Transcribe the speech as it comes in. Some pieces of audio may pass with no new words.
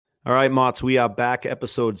All right, Mott's, we are back,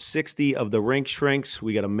 episode 60 of the Rink Shrinks.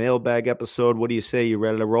 We got a mailbag episode. What do you say? You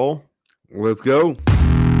ready to roll? Let's go. All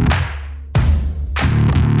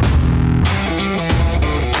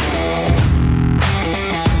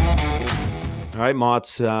right,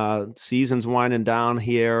 Mott's, season's winding down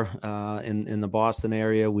here in the Boston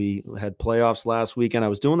area. We had playoffs last weekend. I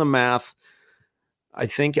was doing the math. I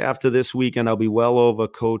think after this weekend, I'll be well over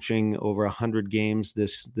coaching over 100 games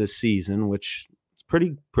this season, which is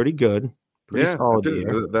pretty good. Pretty solid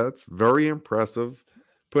year. That's very impressive.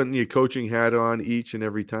 Putting your coaching hat on each and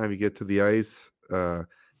every time you get to the ice for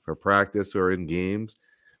practice or in games.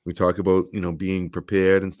 We talk about, being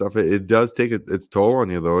prepared and stuff. It does take its toll on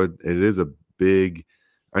you, though. It is a big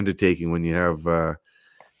undertaking when you have,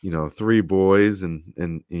 three boys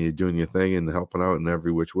and you're doing your thing and helping out in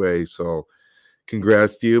every which way. So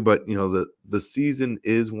congrats to you. But, the season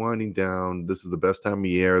is winding down. This is the best time of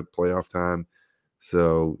year, playoff time.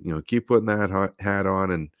 So, keep putting that hat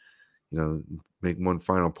on and, make one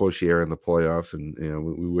final push here in the playoffs. And,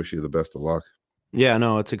 we wish you the best of luck. Yeah,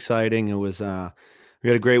 no, it's exciting. It was, we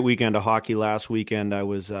had a great weekend of hockey last weekend.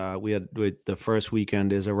 We had the first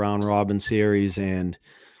weekend is a round robin series, and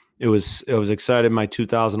it was exciting. My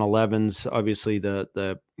 2011s, obviously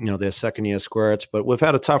their second year squirts, but we've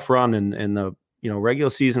had a tough run in the,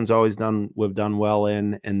 regular season's we've done well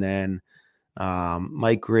in, and then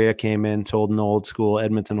Mike Greer came in, told an old school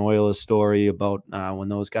Edmonton Oilers story about when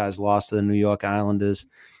those guys lost to the New York Islanders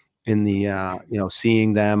in the,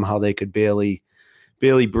 seeing them, how they could barely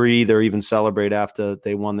breathe or even celebrate after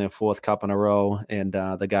they won their fourth cup in a row. And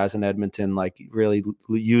the guys in Edmonton, really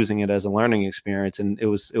using it as a learning experience. And it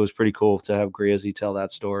was pretty cool to have Greerzy tell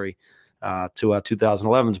that story to our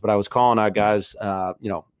 2011s. But I was calling our guys,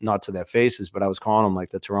 not to their faces, but I was calling them like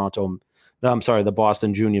the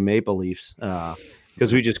Boston Junior Maple Leafs,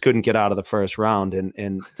 because we just couldn't get out of the first round,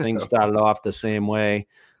 and things started off the same way.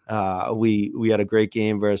 We had a great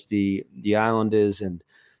game versus the Islanders, and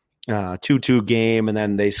 2-2 game, and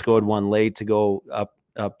then they scored one late to go up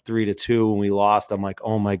 3-2, and we lost. I'm like,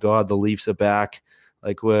 oh my God, the Leafs are back.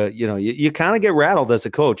 Like, you kind of get rattled as a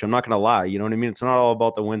coach. I'm not going to lie. You know what I mean? It's not all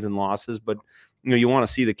about the wins and losses, but you want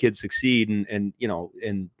to see the kids succeed, and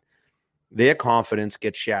their confidence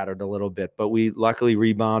gets shattered a little bit. But we luckily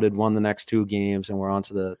rebounded, won the next two games, and we're on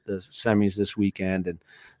to the semis this weekend, and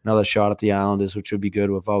another shot at the Islanders, which would be good.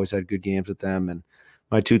 We've always had good games with them. And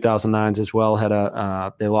my 2009s as well had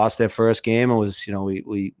they lost their first game. It was,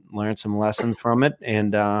 we learned some lessons from it,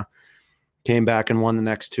 and came back and won the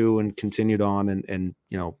next two and continued on. And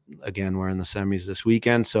again, we're in the semis this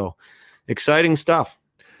weekend. So exciting stuff.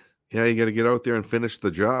 Yeah, you got to get out there and finish the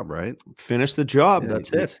job, right? Finish the job.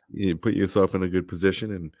 That's it. You put yourself in a good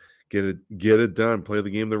position and get it done. Play the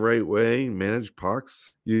game the right way. Manage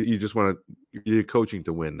pucks. You just want to. You're coaching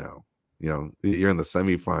to win now. You're in the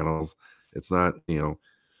semifinals. It's not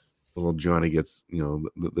little Johnny gets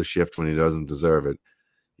the shift when he doesn't deserve it.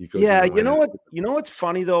 Yeah, you know what? What's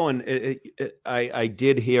funny though, and I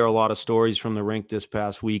did hear a lot of stories from the rink this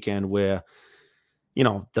past weekend where,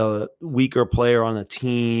 the weaker player on the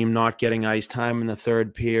team not getting ice time in the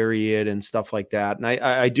third period and stuff like that. And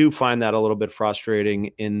I do find that a little bit frustrating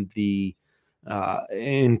in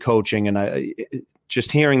coaching. And I just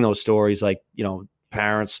hearing those stories,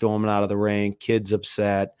 parents storming out of the rink, kids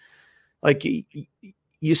upset,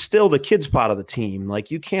 you still, the kid's part of the team.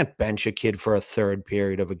 You can't bench a kid for a third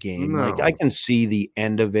period of a game. No. I can see the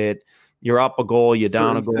end of it. You're up a goal, you're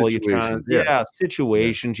down a goal, you're trying to,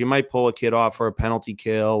 situations. Yeah. You might pull a kid off for a penalty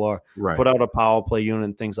kill or put out a power play unit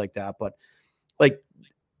and things like that. But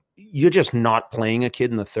you're just not playing a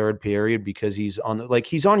kid in the third period because he's on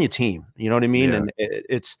he's on your team. You know what I mean? Yeah. And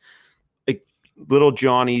it's like little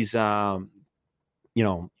Johnny's,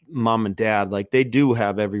 mom and dad, they do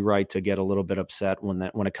have every right to get a little bit upset when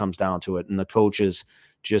it comes down to it. And the coaches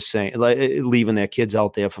just saying, leaving their kids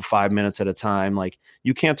out there for 5 minutes at a time.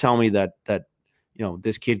 You can't tell me that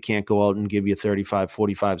this kid can't go out and give you 35,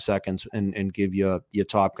 45 seconds and give your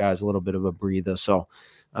top guys a little bit of a breather. So,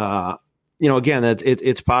 again,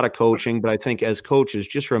 it's part of coaching, but I think as coaches,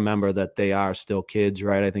 just remember that they are still kids,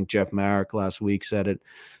 right? I think Jeff Marek last week said it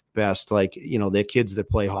best, they're kids that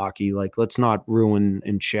play hockey. Let's not ruin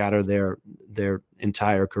and shatter their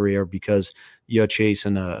entire career because you're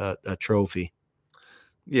chasing a trophy.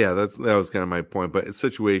 Yeah, that was kind of my point. But it's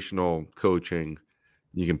situational coaching.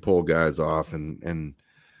 You can pull guys off and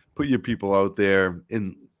put your people out there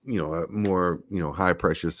in a more high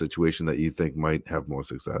pressure situation that you think might have more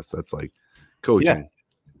success. That's coaching.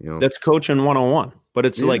 Yeah. That's coaching 101. But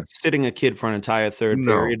it's sitting a kid for an entire third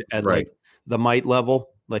period at the might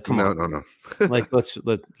level. Come on. No.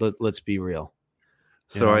 Let's be real.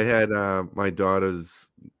 you So I know? had my daughter's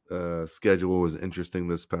schedule was interesting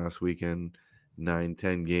this past weekend.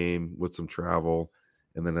 9-10 game with some travel,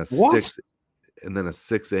 and then a What?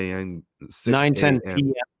 6 a.m. 9, 10 6 a.m.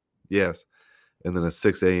 PM. Yes, and then a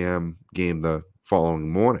 6 a.m. game the following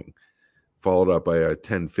morning, followed up by a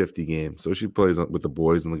 10:50 game. So she plays with the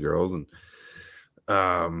boys and the girls, and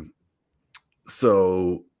um,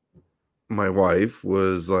 so my wife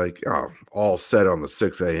was like, "Oh, all set on the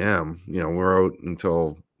 6 a.m. We're out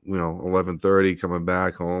until 11:30, coming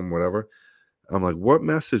back home, whatever." I'm like, "What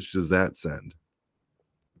message does that send?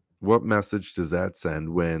 What message does that send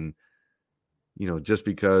when just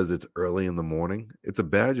because it's early in the morning? It's a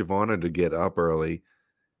badge of honor to get up early,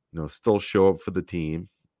 still show up for the team,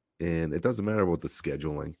 and it doesn't matter about the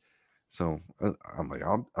scheduling." So I'm like,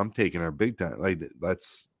 I'm taking her big time. Like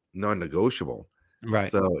that's non-negotiable.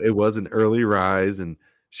 Right. So it was an early rise, and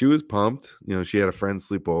she was pumped. She had a friend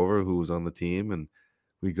sleep over who was on the team, and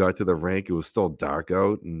we got to the rink. It was still dark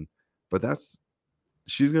out, but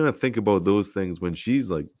she's gonna think about those things when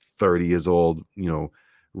she's like 30 years old.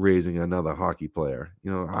 Raising another hockey player.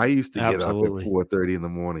 I used to get up at Absolutely. 4:30 in the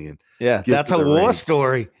morning and Yeah, get that's to a the war rink.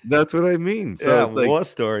 story. That's what I mean. So Yeah, it's like war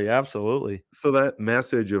story, absolutely. so that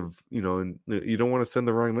message of and you don't want to send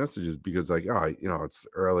the wrong messages because like it's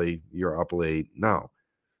early, you're up late. No,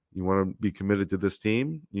 you want to be committed to this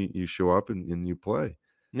team, you show up and you play.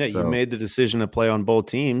 Yeah, you So made the decision to play on both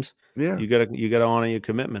teams. yeah, You gotta honor your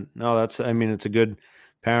commitment. No, I mean, it's a good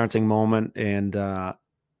parenting moment and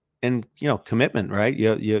commitment, right?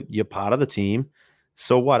 You're part of the team.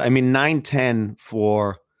 So what? I mean, 9, 10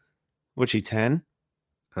 for what's she 10?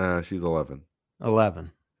 she's 11.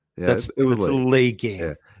 11. Yeah, That's it was that's a late. late Yeah,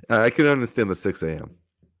 game. I can understand the 6 a.m.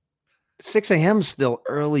 6 a.m. is still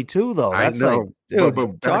early too, though. I That's like, know, but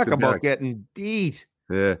dude, back talk to about back. getting beat.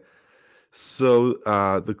 Yeah. So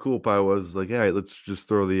the cool part was like, yeah, let's just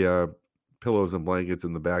throw the pillows and blankets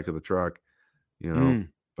in the back of the truck, you know, Mm.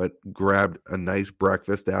 but grabbed a nice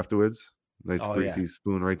breakfast afterwards, nice Oh yeah. greasy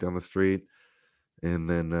spoon right down the street. And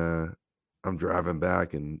then I'm driving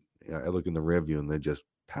back and I look in the rear view and they just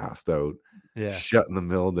passed out, Yeah. shutting the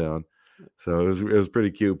mill down. So it was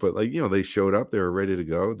pretty cute. But like, they showed up, they were ready to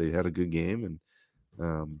go. They had a good game. And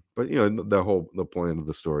but the point of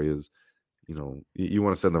the story is, you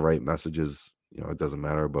want to send the right messages. It doesn't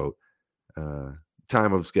matter about uh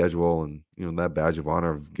time of schedule and that badge of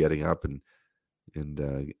honor of getting up and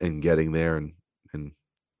getting there and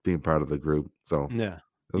being part of the group. So Yeah.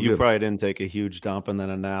 it was You good. probably didn't take a huge dump and then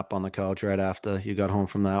a nap on the couch right after you got home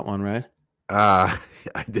from that one, right? I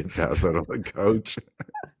did pass out on the couch.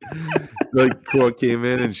 Like Court came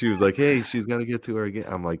in and she was like, "Hey, she's gonna get to her again."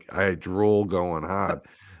 I'm like, I had drool going hard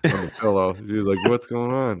on the pillow. She was like, "What's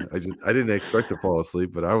going on?" I didn't expect to fall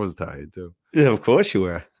asleep, but I was tired too. Yeah, of course you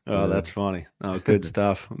were. Oh, Yeah. that's funny. Oh, good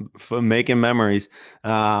stuff. For making memories.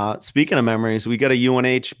 Speaking of memories, we got a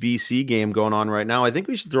UNH BC game going on right now. I think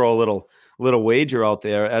we should throw a little wager out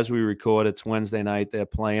there as we record. It's Wednesday night. They're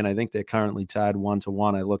playing. I think they're currently tied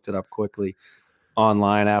 1-1. I looked it up quickly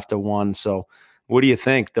online after one. So, what do you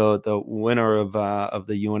think? The winner of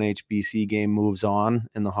the UNH BC game moves on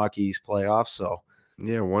in the Hockey East playoffs. So,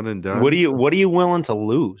 Yeah, one and done. what are you willing to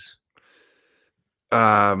lose?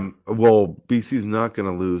 Well, BC's not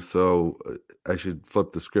gonna lose, so I should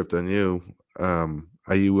flip the script on you.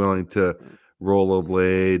 Are you willing to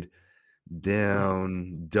rollerblade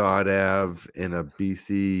down Dot Ave in a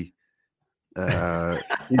BC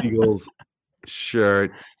Eagles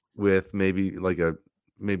shirt with maybe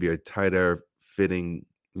a tighter fitting,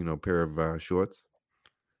 pair of shorts,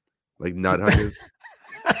 like nut huggers?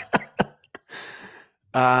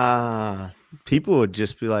 People would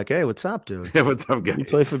just be like, "Hey, what's up, dude? Yeah, what's up, You guy?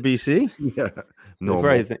 play for BC?" Yeah, They probably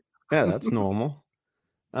normal. think, "Yeah, that's normal."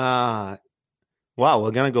 Uh wow,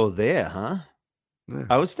 we're gonna go there, huh? Yeah,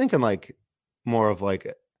 I was thinking like more of like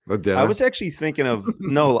a I dinner. was actually thinking of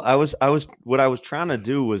no, I was what I was trying to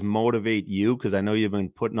do was motivate you because I know you've been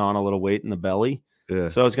putting on a little weight in the belly. Yeah.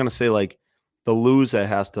 So I was gonna say like the loser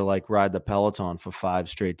has to like ride the Peloton for 5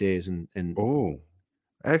 straight days Oh,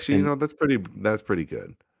 actually, and that's pretty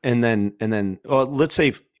good. and then well, let's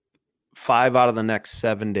say 5 out of the next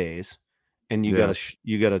 7 days, and Yeah.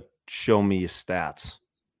 you gotta show me your stats.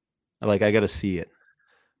 Like I gotta see it.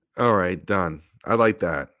 All right, done. I like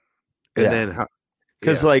that. And Yeah, then how?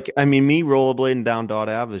 because Yeah. like I mean, me rollerblading down Dot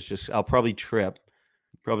Ave is just I'll probably trip,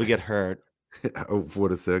 probably get hurt. Oh, 4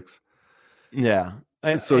 to 6. Yeah,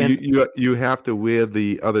 So you and you have to wear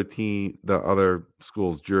the other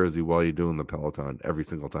school's jersey while you're doing the Peloton every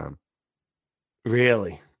single time.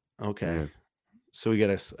 really okay. Yeah. So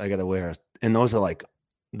I gotta wear, and those are like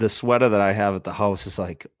the sweater that I have at the house is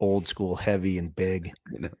like old school, heavy and big.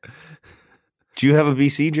 You know, Do you have a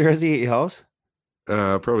BC jersey at your house?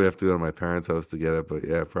 probably have to go to my parents' house to get it, but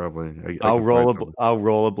yeah, probably I can find some. I'll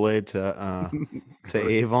rollerblade to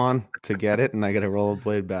Avon to get it, and I get a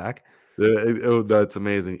rollerblade back. Oh, that's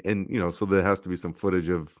amazing. And so there has to be some footage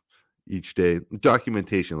of each day,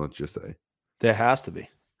 documentation. Let's just say. There has to be.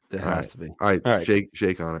 There All has right, to be. all right. All right.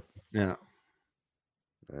 Shake on it. Yeah.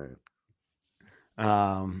 All right.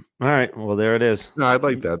 All right. Well, there it is. No, I'd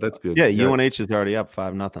like that. That's good. Yeah, Yeah, UNH is already up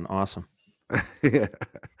 5-0. Awesome. yeah.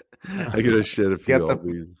 I could have shit if you all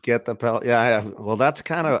these. Get the pellet. Yeah. Well, that's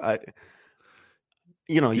kind of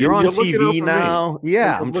you're on You're looking out TV for me. now.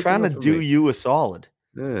 Yeah, You're I'm looking trying to out for do me. you a solid.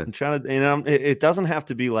 Yeah. I'm trying to, it doesn't have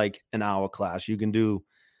to be like an hour class. You can do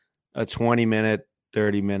a 20-minute,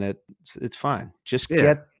 30-minute. It's fine. Just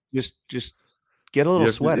Yeah. just get a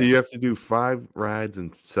little sweaty. You have to do 5 rides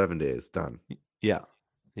in 7 days. Done. Yeah.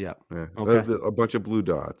 Yeah. Yeah. Okay. A bunch of blue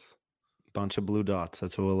dots. Bunch of blue dots.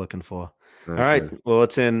 That's what we're looking for. Okay. All right. Well,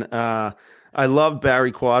 it's in. I love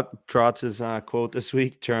Barry Trotz's quote this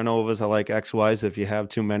week. Turnovers are like XYs. If you have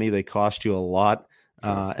too many, they cost you a lot.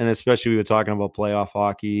 Sure. And especially we were talking about playoff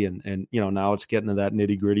hockey, and now it's getting to that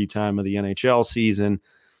nitty gritty time of the NHL season.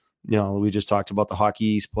 We just talked about the Hockey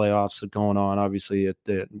East playoffs going on. Obviously, at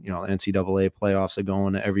the NCAA playoffs are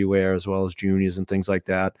going everywhere, as well as juniors and things like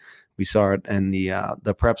that. We saw it in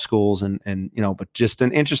the prep schools, and but just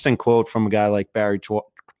an interesting quote from a guy like Barry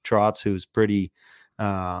Trotz, who's pretty,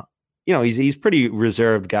 he's pretty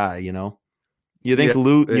reserved guy. You think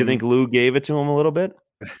Lou gave it to him a little bit?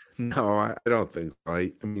 No, I don't think so.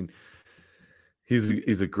 I mean,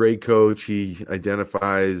 he's a great coach. He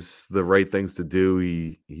identifies the right things to do.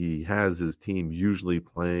 He has his team usually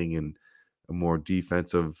playing in a more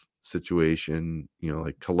defensive situation,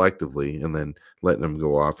 like collectively, and then letting them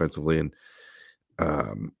go offensively. And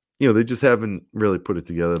they just haven't really put it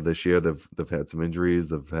together this year. They've had some injuries.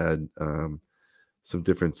 They've had some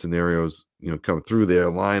different scenarios, come through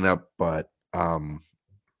their lineup. But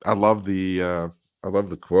I love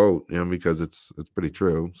the quote, because it's pretty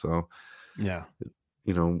true. So yeah,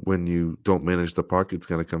 when you don't manage the puck, it's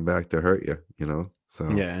going to come back to hurt you.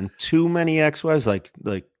 So yeah, and too many XYs, like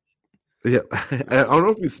yeah, I don't know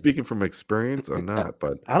if he's speaking from experience or not,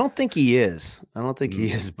 but I don't think he is.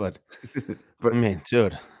 He is, but but I mean,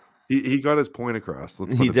 dude, he got his point across.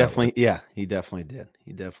 He definitely did. He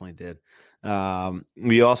definitely did.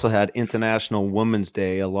 We also had International Women's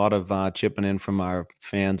Day. A lot of chipping in from our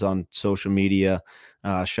fans on social media.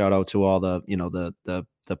 Shout out to all the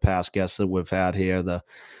the past guests that we've had here, the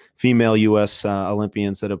female U.S.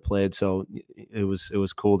 Olympians that have played. So it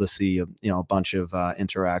was cool to see a bunch of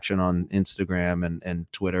interaction on Instagram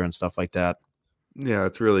and Twitter and stuff like that. Yeah,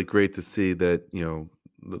 it's really great to see that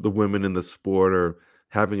the women in the sport are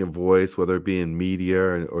having a voice, whether it be in media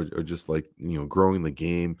or just like growing the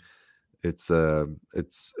game. It's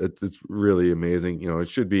really amazing. It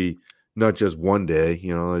should be not just one day.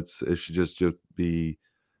 It should just be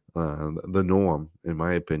the norm, in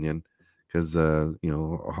my opinion, because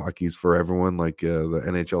hockey's for everyone. Like the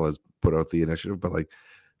NHL has put out the initiative, but like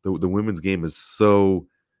the women's game is so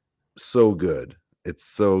good. It's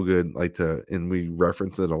so good. And we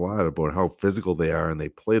reference it a lot about how physical they are, and they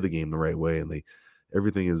play the game the right way, and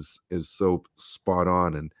everything is so spot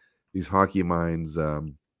on. And these hockey minds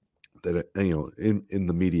that in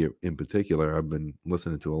the media in particular, I've been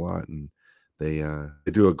listening to a lot, and they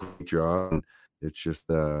do a great job. And it's just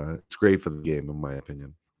it's great for the game, in my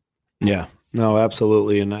opinion. Yeah, no,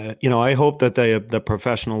 absolutely. And I hope that the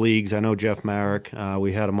professional leagues. I know Jeff Marek.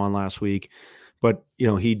 We had him on last week, but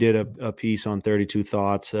he did a piece on 32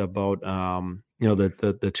 Thoughts about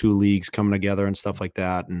the two leagues coming together and stuff like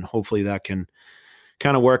that, and hopefully that can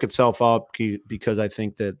kind of work itself out, because I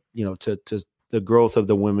think that to the growth of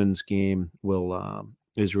the women's game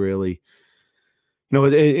is really,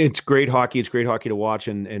 it's great hockey. It's great hockey to watch,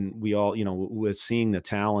 and we all, we're seeing the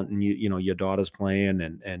talent, and your daughter's playing,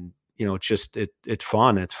 and it's just it's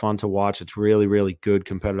fun. It's fun to watch. It's really, really good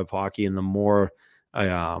competitive hockey, and the more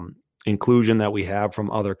inclusion that we have from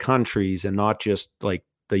other countries, and not just like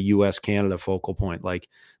the U.S. Canada focal point. Like,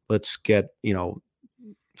 let's get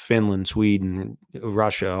Finland, Sweden,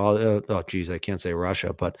 Russia. I can't say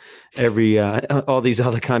Russia, but every all these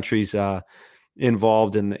other countries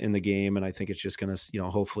involved in the game, and I think it's just going to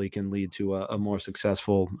hopefully can lead to a more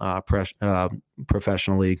successful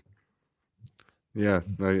professional league. Yeah,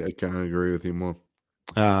 I can't agree with you more.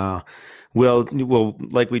 We'll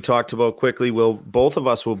like we talked about quickly. Both of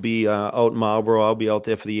us will be out in Marlboro. I'll be out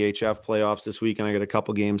there for the HF playoffs this week, and I got a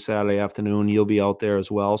couple games Saturday afternoon. You'll be out there as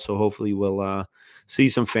well, so hopefully we'll see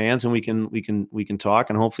some fans, and we can talk,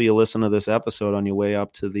 and hopefully you listen to this episode on your way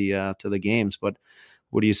up to the games. But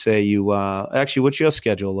what do you say? You actually, what's your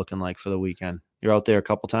schedule looking like for the weekend? You're out there a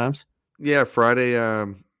couple times? Yeah, Friday.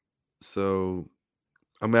 So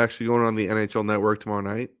I'm actually going on the NHL Network tomorrow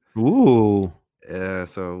night. Ooh,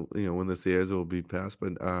 So when this airs, it will be past.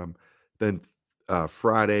 But then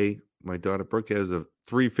Friday, my daughter Brooke has a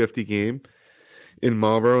 3:50 game in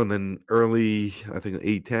Marlboro, and then early, I think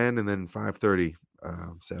 8:10, and then 5:30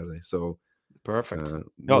 Saturday. So perfect. Oh,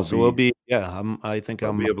 we'll so we'll be be I think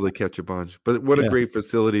I'll I'm be able to catch a bunch. But what a yeah. great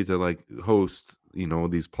facility to like host,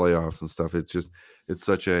 these playoffs and stuff. It's it's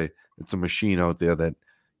a machine out there that,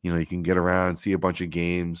 you can get around and see a bunch of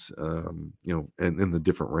games, and in the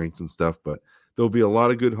different ranks and stuff. But there'll be a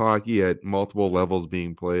lot of good hockey at multiple levels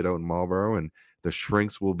being played out in Marlboro, and the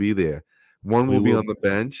shrinks will be there. One We will be will. on the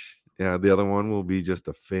bench. Yeah, the other one will be just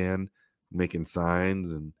a fan making signs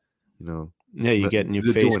and, Yeah, you getting your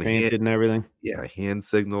they're face doing hand, painted and everything. hand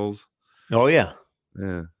signals. Oh yeah.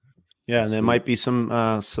 Yeah. Yeah, and there So might be some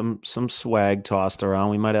swag tossed around.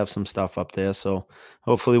 We might have some stuff up there. So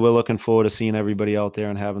hopefully we're looking forward to seeing everybody out there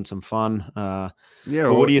and having some fun. yeah,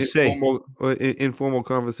 But what or do you say? informal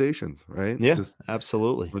conversations, right? Yeah, Just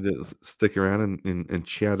absolutely. we'll just stick around and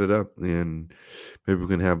chat it up, and maybe we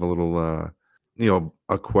can have a little,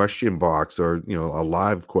 a question box, or a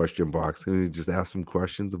live question box. And you just ask some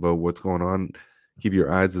questions about what's going on. Keep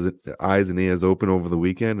your eyes and ears open over the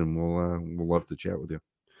weekend, and we'll love to chat with you.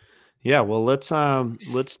 Yeah, well, let's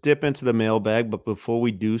dip into the mailbag, but before we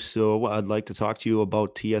do so, I'd like to talk to you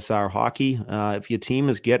about TSR hockey. If your team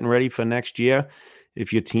is getting ready for next year,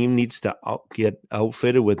 if your team needs to get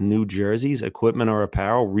outfitted with new jerseys, equipment, or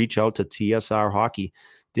apparel, reach out to TSR hockey.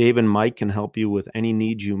 Dave and Mike can help you with any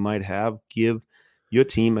needs you might have. Give your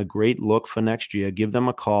team a great look for next year. Give them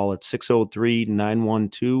a call at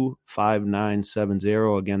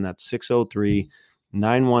 603-912-5970. Again, that's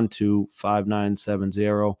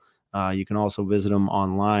 603-912-5970. You can also visit them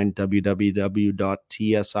online,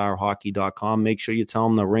 www.tsrhockey.com. Make sure you tell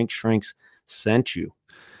them the Rink Shrinks sent you.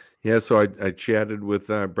 Yeah, so I chatted with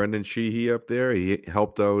Brendan Sheehy up there. He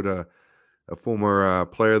helped out a former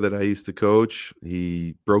player that I used to coach.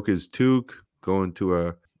 He broke his toque going to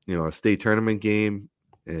a state tournament game,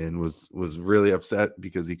 and was really upset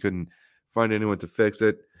because he couldn't find anyone to fix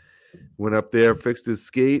it. Went up there, fixed his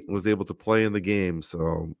skate, was able to play in the game.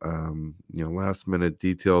 So last minute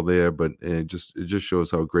detail there, but it just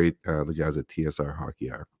shows how great the guys at TSR Hockey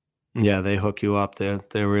are. Yeah, they hook you up. They're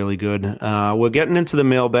really good. We're getting into the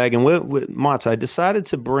mailbag, and Mats, I decided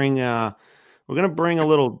to bring. We're going to bring a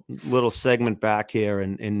little segment back here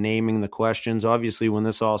in naming the questions. Obviously, when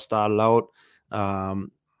this all started out,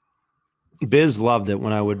 Biz loved it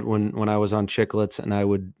when I was on Chicklets, and I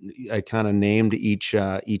kind of named each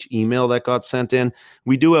email that got sent in.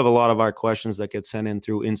 We do have a lot of our questions that get sent in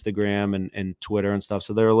through Instagram and Twitter and stuff,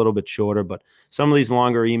 so they're a little bit shorter. But some of these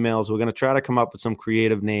longer emails, we're going to try to come up with some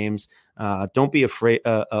creative names. Don't be afraid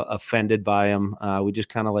offended by them. We just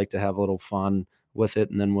kind of like to have a little fun with it,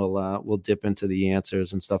 and then we'll dip into the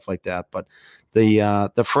answers and stuff like that. But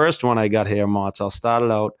the first one I got here, Mats, I'll start it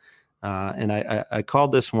out. And I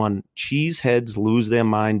called this one "Cheeseheads Lose Their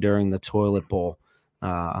Mind During the Toilet Bowl."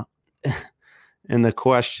 And the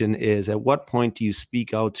question is, at what point do you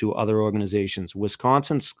speak out to other organizations?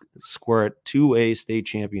 Wisconsin squirt 2A state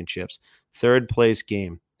championships, third place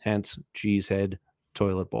game, hence Cheesehead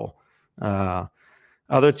Toilet Bowl.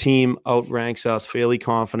 Other team outranks us, fairly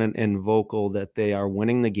confident and vocal that they are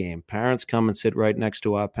winning the game. Parents come and sit right next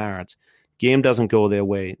to our parents. Game doesn't go their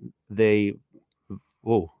way. They,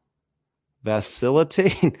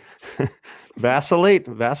 vacillate. Vacillate.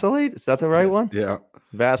 Is that the right one? Yeah.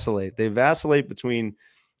 Vacillate. They vacillate between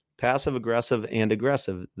passive aggressive and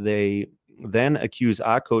aggressive. They then accuse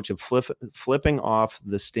our coach of flipping off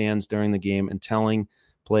the stands during the game and telling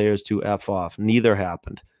players to F off. Neither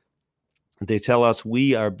happened. They tell us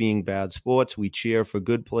we are being bad sports. We cheer for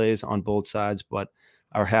good plays on both sides, but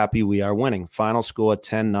are happy we are winning. Final score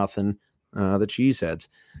 10-0. The Cheeseheads.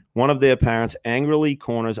 One of their parents angrily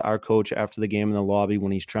corners our coach after the game in the lobby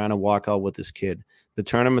when he's trying to walk out with his kid. The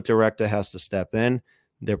tournament director has to step in.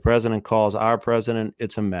 Their president calls our president.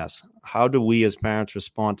 It's a mess. How do we as parents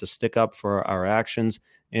respond to stick up for our actions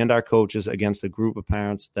and our coaches against a group of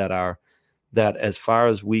parents that, as far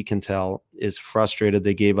as we can tell, is frustrated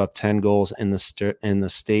they gave up 10 goals in the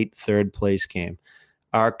state third place game?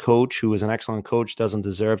 Our coach, who is an excellent coach, doesn't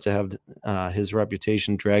deserve to have his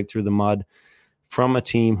reputation dragged through the mud from a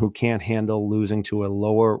team who can't handle losing to a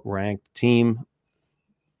lower-ranked team.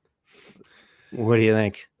 What do you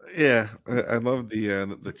think? Yeah, I love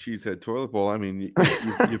the cheesehead toilet bowl. I mean,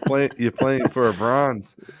 you're playing for a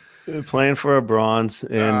bronze. Playing for a bronze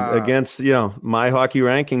and Ah, against, my hockey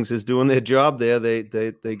rankings is doing their job there.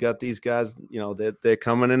 They got these guys, they're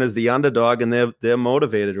coming in as the underdog and they're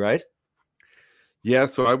motivated, right? yeah.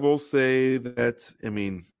 So I will say that. I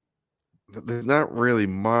mean, there's not really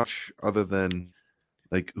much other than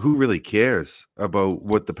like who really cares about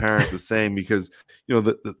what the parents are saying because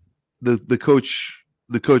the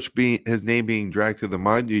coach being his name being dragged through the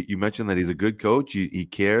mud. You mentioned that he's a good coach. He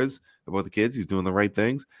cares about the kids. He's doing the right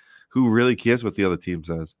things. Who really cares what the other team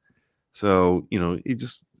says? So you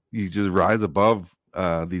just rise above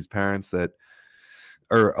these parents that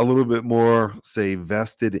are a little bit more, say,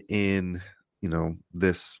 vested in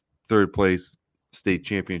this third place state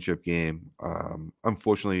championship game.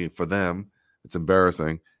 Unfortunately for them, it's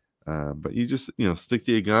embarrassing. But you just stick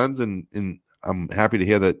to your guns, and I'm happy to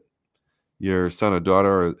hear that your son or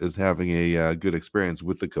daughter is having a good experience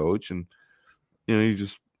with the coach, and you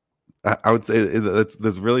just I would say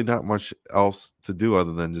there's really not much else to do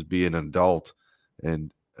other than just be an adult and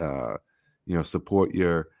support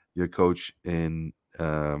your coach in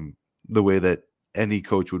the way that any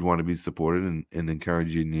coach would want to be supported, and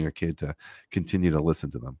encouraging your kid to continue to listen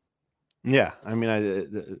to them. Yeah, I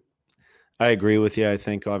mean, I agree with you. I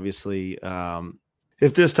think obviously,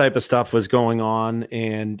 if this type of stuff was going on,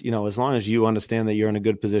 and as long as you understand that you're in a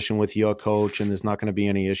good position with your coach, and there's not going to be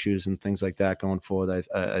any issues and things like that going forward,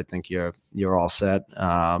 I think you're all set.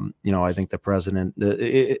 I think the president,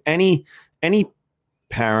 any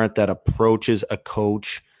parent that approaches a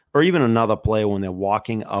coach or even another player when they're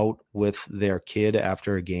walking out with their kid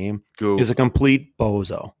after a game is a Goof, complete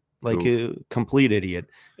bozo, like goof. a complete idiot,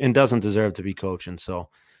 and doesn't deserve to be coaching. So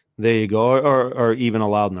there you go, or even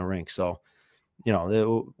allowed in the rink. So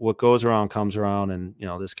what goes around comes around, and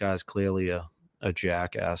this guy's clearly a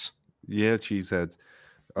jackass. Yeah, cheeseheads.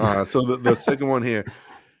 So the second one here,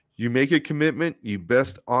 you make a commitment, you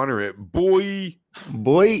best honor it, boy.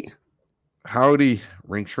 Boy, Howdy,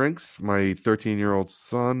 rink shrinks. My 13-year-old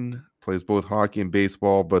son plays both hockey and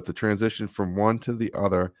baseball, but the transition from one to the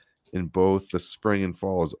other in both the spring and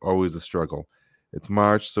fall is always a struggle. It's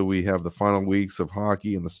March, so we have the final weeks of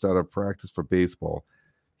hockey and the start of practice for baseball.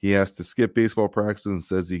 He has to skip baseball practice and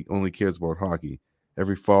says he only cares about hockey.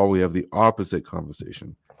 Every fall, we have the opposite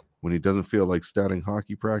conversation. When he doesn't feel like starting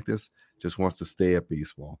hockey practice, just wants to stay at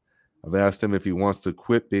baseball. I've asked him if he wants to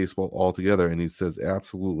quit baseball altogether, and he says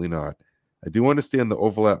absolutely not. I do understand the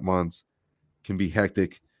overlap months can be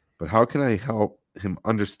hectic, but how can I help him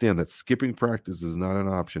understand that skipping practice is not an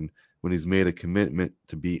option when he's made a commitment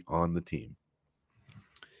to be on the team?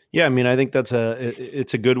 yeah, I mean, I think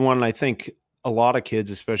it's a good one. I think a lot of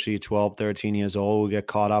kids, especially 12, 13 years old, will get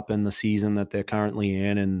caught up in the season that they're currently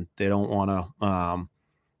in, and they don't want to.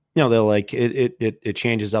 They're like it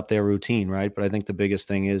changes up their routine, right? But I think the biggest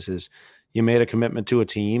thing is you made a commitment to a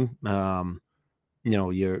team.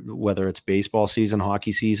 You're whether it's baseball season,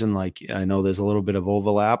 hockey season. Like I know there's a little bit of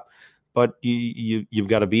overlap, but you've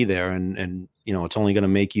got to be there, and it's only going to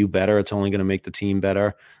make you better. It's only going to make the team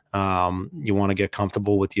better. You want to get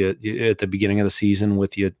comfortable with you at the beginning of the season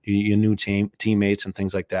with your new teammates and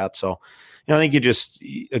things like that. So, I think you just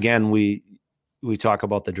again we talk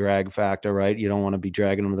about the drag factor, right? You don't want to be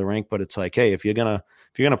dragging them to the rink, but it's like, hey, if you're gonna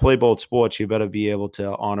play both sports, you better be able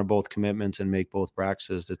to honor both commitments and make both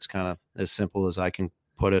practices. It's kind of as simple as I can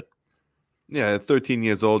put it. Yeah, at 13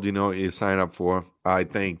 years old, you know what you sign up for. I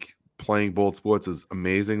think playing both sports is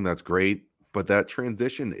amazing. That's great. But that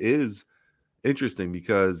transition is interesting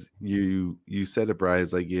because you said it, Brian.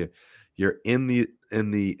 It's like you're in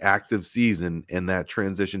the active season, and that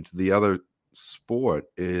transition to the other sport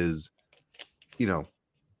is, you know,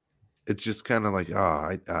 it's just kind of like,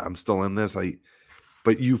 I'm still in this.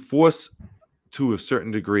 But you force to a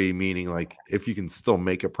certain degree, meaning like if you can still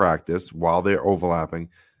make a practice while they're overlapping,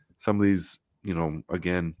 some of these,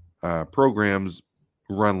 again, programs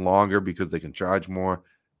run longer because they can charge more.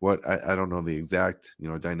 What I don't know the exact,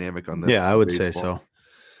 dynamic on this Yeah, I in would say baseball.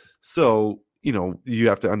 so. So, you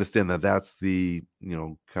have to understand that that's the,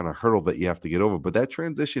 kind of hurdle that you have to get over. But that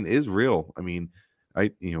transition is real. I mean,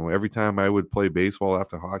 every time I would play baseball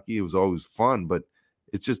after hockey, it was always fun, but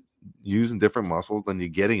it's just using different muscles and you're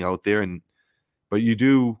getting out there. But you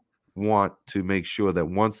do want to make sure that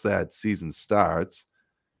once that season starts,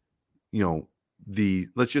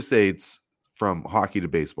 let's just say it's from hockey to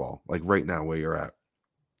baseball, like right now where you're at,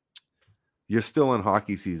 you're still in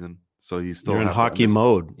hockey season. So you still You're in have to hockey understand.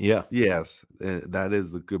 mode. Yeah. Yes, that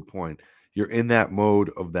is the good point. You're in that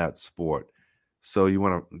mode of that sport. So you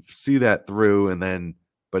want to see that through and then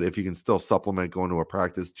But if you can still supplement going to a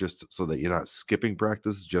practice just so that you're not skipping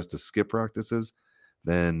practice just to skip practices,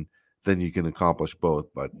 then you can accomplish both.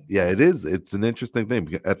 But yeah, it's an interesting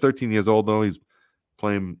thing. At 13 years old though, he's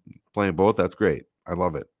playing both. That's great. I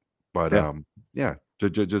love it. But Yeah. yeah,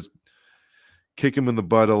 just kick him in the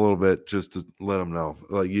butt a little bit just to let him know,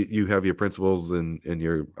 like, you have your principles and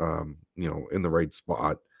you're in the right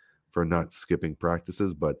spot for not skipping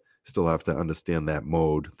practices, but still have to understand that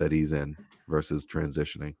mode that he's in versus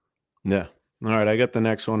transitioning. Yeah. All right. I got the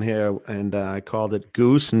next one here, and I called it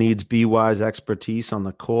Goose Needs BY's Expertise on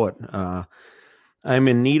the Court. I'm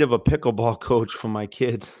in need of a pickleball coach for my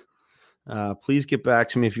kids. Please get back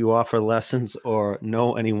to me if you offer lessons or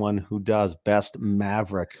know anyone who does. Best,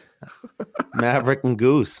 Maverick. Maverick and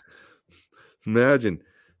Goose. Imagine.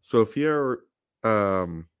 So if you're, I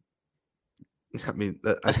mean,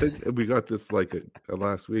 I think we got this like a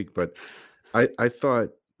last week, but I thought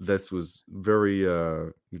this was very,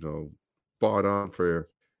 spot on for,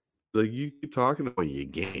 like, you keep talking about your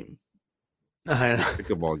game, I your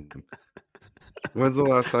pickleball game. When's the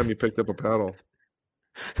last time you picked up a paddle?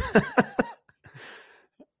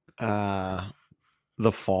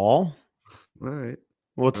 The fall. All right.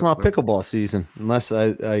 Well, it's not pickleball season unless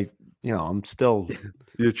I'm still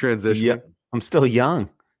You're transitioning. I'm still young.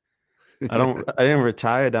 I didn't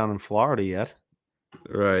retire down in Florida yet.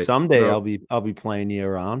 Right. Someday I'll be playing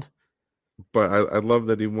year round. But I love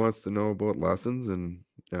that he wants to know about lessons, and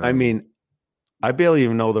I mean, I barely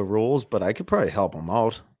even know the rules, but I could probably help him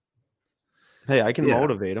out. Hey, I can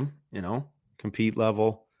motivate him, compete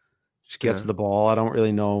level, just gets the ball. I don't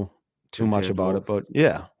really know too much about it, but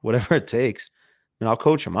yeah, whatever it takes. And I'll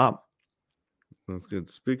coach him up. That's good.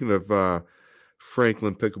 Speaking of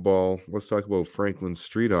Franklin pickleball, let's talk about Franklin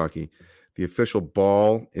street hockey, the official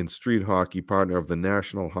ball and street hockey partner of the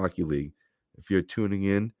National Hockey League. If you're tuning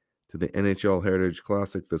in to the NHL Heritage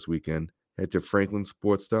Classic this weekend, head to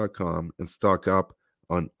franklinsports.com and stock up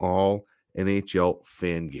on all NHL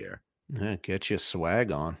fan gear. Yeah, get your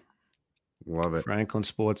swag on. Love it.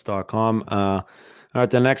 franklinsports.com. All right,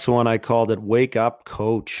 the next one, I called it Wake Up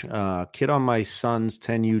Coach. Kid on my son's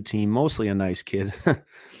 10U team, mostly a nice kid.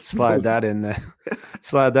 Slide that in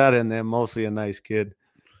there. Mostly a nice kid.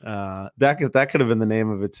 That could have been the name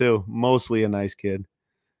of it too. Mostly a nice kid.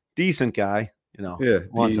 Decent guy,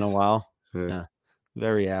 once in a while. Yeah.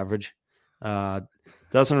 Very average.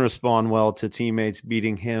 Doesn't respond well to teammates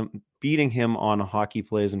beating him on hockey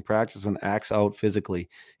plays in practice and acts out physically.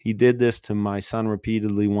 He did this to my son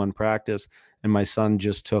repeatedly one practice, and my son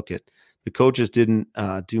just took it. The coaches didn't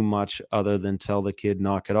do much other than tell the kid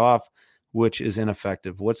knock it off, which is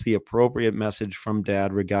ineffective. What's the appropriate message from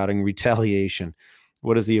dad regarding retaliation?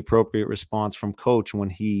 What is the appropriate response from coach when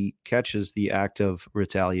he catches the act of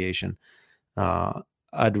retaliation?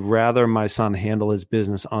 I'd rather my son handle his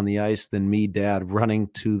business on the ice than me, dad, running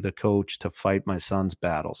to the coach to fight my son's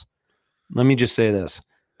battles. Let me just say this.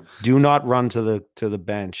 Do not run to the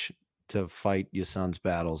bench to fight your son's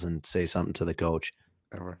battles and say something to the coach.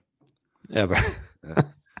 Ever.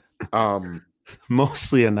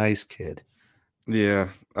 Mostly a nice kid. Yeah.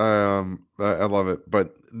 I love it.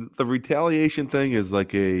 But the retaliation thing is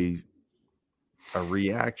like a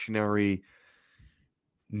reactionary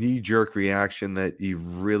knee-jerk reaction that you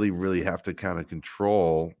really, really have to kind of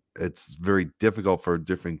control. It's very difficult for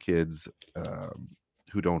different kids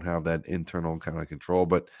who don't have that internal kind of control,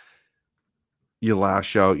 but you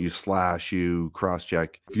lash out, you slash, you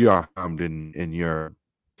cross-check if you are harmed in your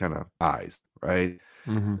kind of eyes, right?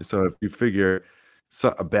 Mm-hmm. So if you figure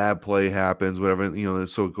a bad play happens, whatever,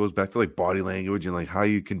 so it goes back to like body language and like how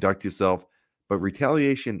you conduct yourself. But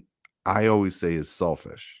retaliation, I always say, is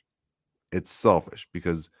selfish. It's selfish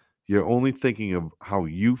because you're only thinking of how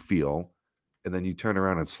you feel, and then you turn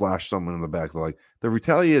around and slash someone in the back. Like the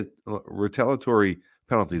retaliatory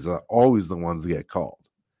penalties are always the ones that get called.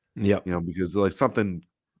 Yeah, because like something,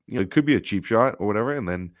 it could be a cheap shot or whatever, and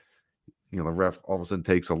then the ref all of a sudden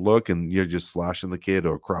takes a look, and you're just slashing the kid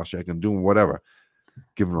or cross checking, doing whatever,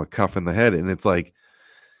 giving him a cuff in the head, and it's like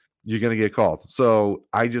you're gonna get called. So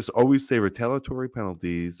I just always say retaliatory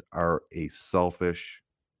penalties are a selfish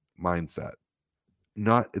mindset.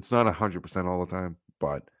 It's not 100% all the time,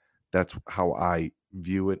 but that's how I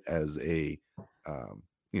view it as a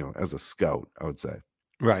as a scout, I would say.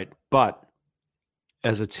 Right. But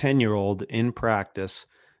as a 10-year-old in practice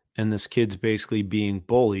and this kid's basically being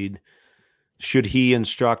bullied, should he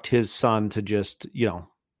instruct his son to just,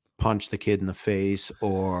 punch the kid in the face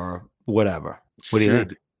or whatever? What do you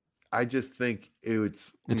think? I just think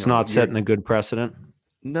it's not setting a good precedent.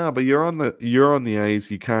 No, but you're on the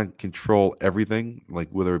ice. You can't control everything, like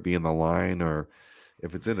whether it be in the line or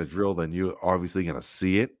If it's in a drill, then you're obviously going to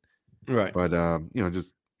see it. Right. But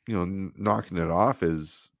just knocking it off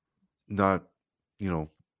is not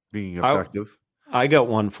being I effective. I got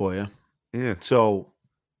one for you. Yeah, So,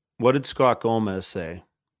 what did Scott Gomez say?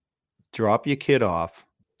 Drop your kid off,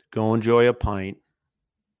 go enjoy a pint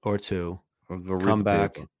or two, I'll go read come the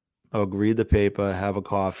back, paper. or read the paper, have a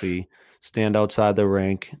coffee, stand outside the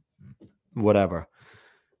rink, whatever.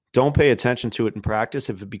 Don't pay attention to it in practice.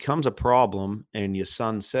 If it becomes a problem and your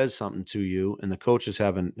son says something to you and the coaches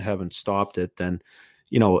haven't stopped it, then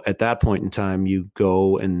at that point in time you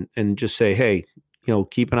go and just say, hey,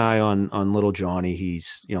 keep an eye on little Johnny.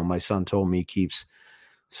 He's my son told me he keeps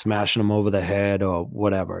smashing him over the head or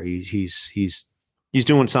whatever. He's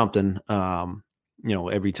doing something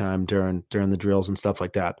every time during the drills and stuff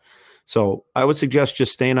like that. So I would suggest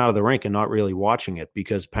just staying out of the rink and not really watching it,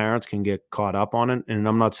 because parents can get caught up on it. And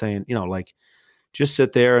I'm not saying, like, just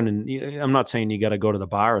sit there and I'm not saying you got to go to the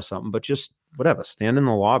bar or something, but just whatever, stand in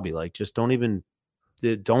the lobby. Like, just don't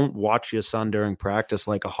watch your son during practice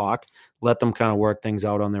like a hawk. Let them kind of work things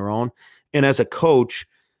out on their own. And as a coach,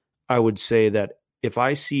 I would say that if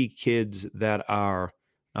I see kids that are,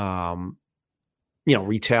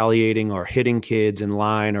 retaliating or hitting kids in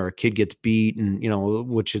line, or a kid gets beat, and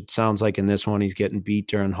which it sounds like in this one he's getting beat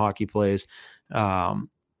during hockey plays. You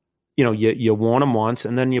warn him once,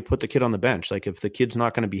 and then you put the kid on the bench. Like, if the kid's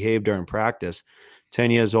not going to behave during practice,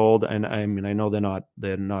 10 years old, and I mean, I know they're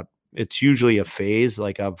not. It's usually a phase.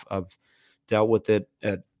 Like, I've dealt with it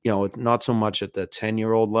at not so much at the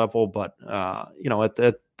 10-year-old level, but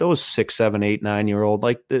at those 6, 7, 8, 9-year-old,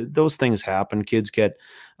 like those things happen. Kids get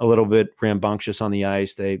a little bit rambunctious on the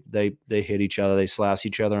ice. They hit each other. They slash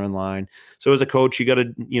each other in line. So as a coach, you got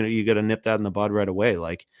to nip that in the bud right away.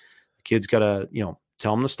 Like, the kid's got to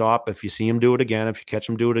tell him to stop. If you see him do it again, if you catch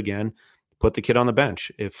him do it again, put the kid on the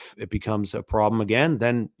bench. If it becomes a problem again,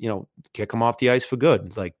 then kick him off the ice for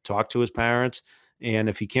good. Like, talk to his parents. And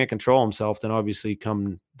if he can't control himself, then obviously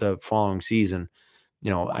come the following season,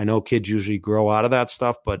 I know kids usually grow out of that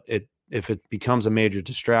stuff, but if it becomes a major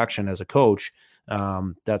distraction as a coach,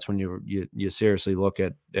 that's when you seriously look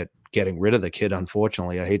at getting rid of the kid.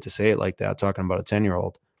 Unfortunately, I hate to say it like that, talking about a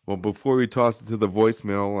 10-year-old. Well, before we toss it to the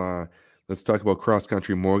voicemail, let's talk about Cross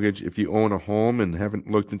Country Mortgage. If you own a home and haven't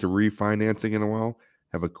looked into refinancing in a while,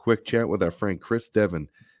 have a quick chat with our friend Chris Devon.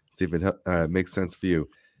 See if it makes sense for you.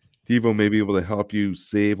 Devo may be able to help you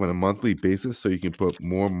save on a monthly basis so you can put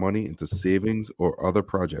more money into savings or other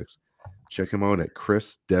projects. Check him out at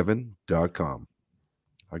chrisdevon.com.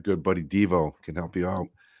 Our good buddy Devo can help you out.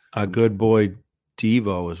 Our good boy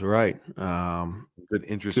Devo is right. Good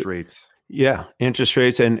interest rates. Yeah, interest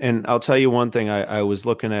rates. And I'll tell you one thing. I was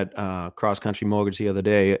looking at Cross Country Mortgage the other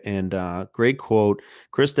day, and great quote.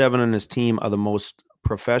 Chris Devon and his team are the most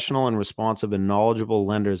professional and responsive and knowledgeable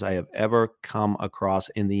lenders I have ever come across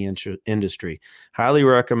in the industry. Highly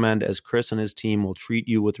recommend, as Chris and his team will treat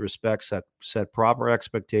you with respect, set proper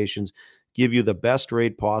expectations, give you the best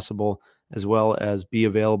rate possible, as well as be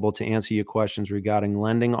available to answer your questions regarding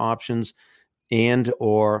lending options and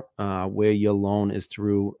or where your loan is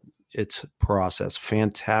through its process.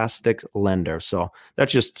 Fantastic lender. So that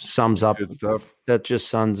just sums up good stuff. That just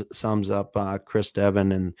sums up Chris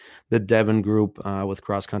Devon and the Devon Group with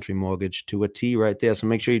Cross Country Mortgage to a T right there. So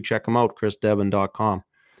make sure you check them out, chrisdevon.com.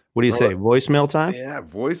 What do you say? Voicemail time? Yeah,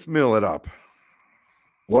 voicemail it up.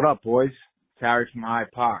 What up, boys? It's Harry from High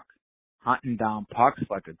Park. Hunting down pucks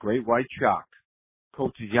like a great white shark.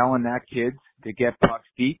 Coach is yelling at kids to get pucks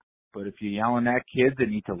deep, but if you're yelling at kids, they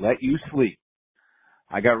need to let you sleep.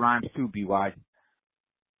 I got rhymes too, BY.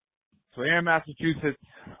 So here in Massachusetts,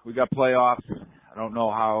 we got playoffs. I don't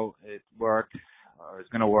know how it works or it's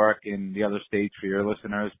going to work in the other states for your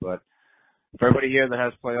listeners, but for everybody here that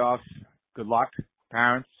has playoffs, good luck.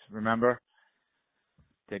 Parents, remember,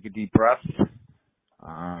 take a deep breath.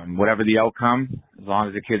 Whatever the outcome, as long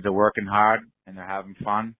as the kids are working hard and they're having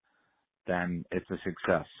fun, then it's a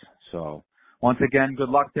success. So once again, good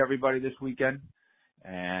luck to everybody this weekend.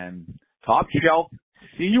 And top shelf,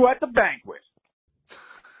 see you at the banquet.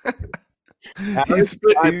 He's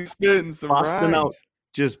spitting some rhymes.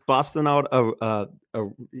 Busting out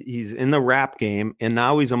he's in the rap game, and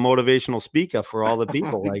now he's a motivational speaker for all the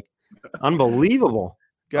people. Like, unbelievable.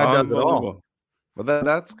 God does it all. Well,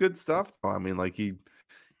 that's good stuff. I mean, like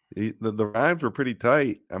the rhymes were pretty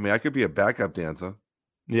tight. I mean, I could be a backup dancer.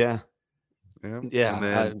 Yeah. And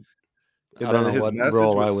then I don't know his what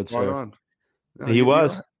role was I would spot serve. on. No, he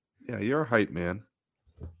was. You're a hype man.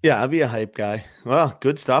 Yeah, I'd be a hype guy. Well,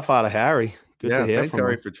 good stuff out of Harry. Good to hear thanks, from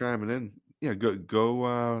Harry, him. for chiming in. Yeah, go.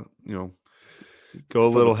 Go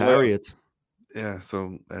little Harriets. Yeah.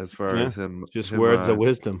 So as far Yeah, as him, just words of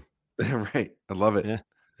wisdom. right. I love it. Yeah,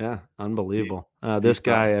 yeah, Deep, unbelievable. This deep thoughts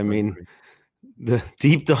guy, I by mean, Harry. the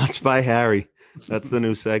Deep Thoughts by Harry. That's the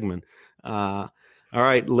new segment. All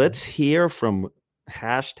right, let's hear from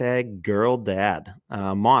hashtag girl dad.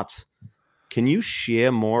 Mott's, can you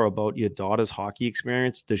share more about your daughter's hockey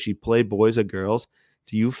experience? Does she play boys or girls?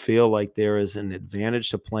 Do you feel like there is an advantage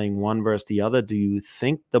to playing one versus the other? Do you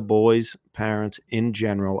think the boys' parents in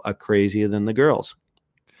general are crazier than the girls?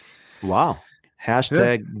 Wow. Yeah,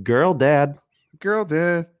 Hashtag girl dad. girl,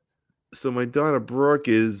 dad. So my daughter Brooke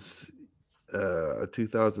is a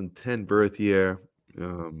 2010 birth year. She's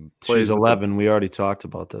Plays with the 11. We already talked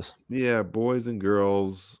about this. boys and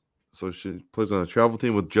girls. So she plays on a travel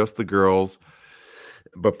team with just the girls,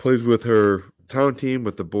 but plays with her town team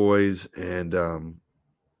with the boys. And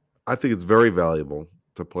I think it's very valuable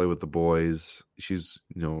to play with the boys. She's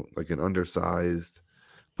like an undersized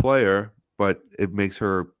player, but it makes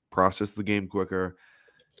her process the game quicker.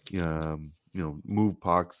 Move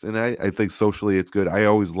pucks, and I think socially it's good. I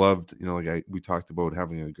always loved, we talked about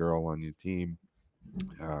having a girl on your team.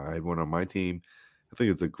 I had one on my team. I think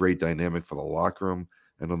it's a great dynamic for the locker room.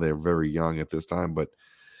 I know they're very young at this time, but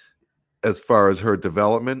as far as her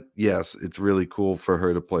development, yes, it's really cool for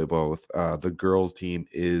her to play both. The girls' team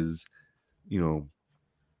is,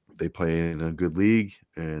 they play in a good league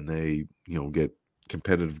and they, get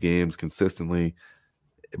competitive games consistently,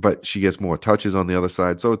 but she gets more touches on the other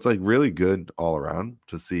side. So it's like really good all around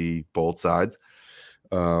to see both sides.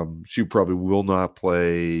 She probably will not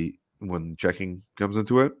play when checking comes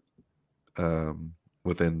into it.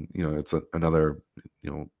 Within, it's another,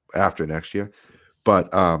 after next year.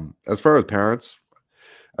 But as far as parents,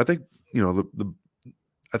 I think,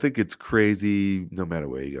 I think it's crazy no matter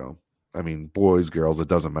where you go. I mean, boys, girls, it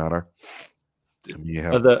doesn't matter. I mean, you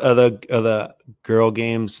Are have the girl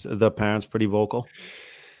games, the parents pretty vocal?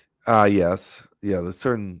 yes. Yeah, there's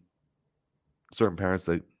certain parents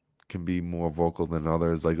that can be more vocal than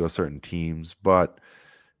others, like certain teams. But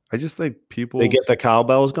I just think They get the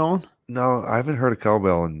cowbells going? no, I haven't heard a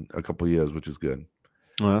cowbell in a couple of years, which is good.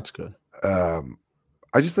 Oh, that's good.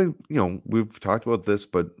 I just think, we've talked about this,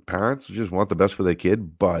 but parents just want the best for their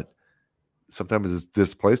kid, but sometimes it's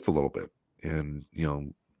displaced a little bit. And,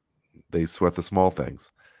 they sweat the small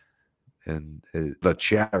things. And the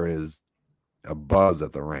chatter is a buzz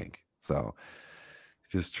at the rink. So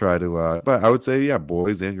just try to, but I would say, yeah,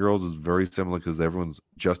 boys and girls is very similar because everyone's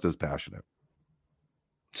just as passionate.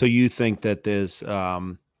 So you think that there's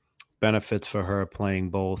benefits for her playing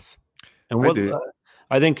both? And I what do.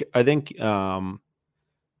 I think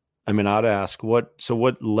I mean, I'd ask what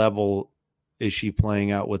level is she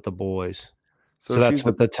playing at with the boys? So that's she's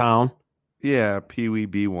with the town? Pee Wee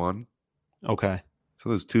B1. Okay. So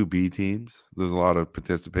there's 2 B teams. There's a lot of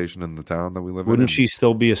participation in the town that we live in. Wouldn't she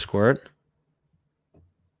still be a squirt?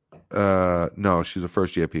 No, she's a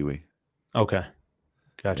first year Pee Wee. Okay.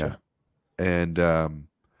 Gotcha. Yeah. And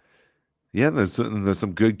there's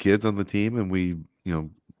some good kids on the team, and we,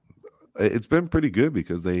 it's been pretty good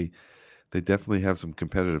because they definitely have some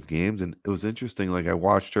competitive games. And it was interesting. Like I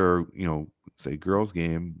watched her, say girls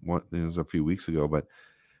game. It was a few weeks ago, but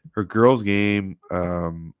her girls game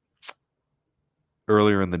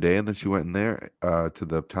earlier in the day, and then she went in there to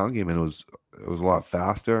the town game, and it was a lot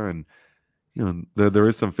faster. And there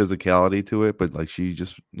is some physicality to it, but like she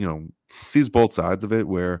just sees both sides of it,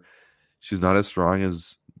 where she's not as strong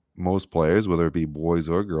as most players, whether it be boys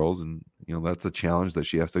or girls, and that's a challenge that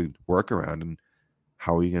she has to work around. And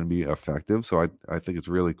how are you going to be effective? So I think it's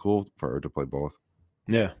really cool for her to play both.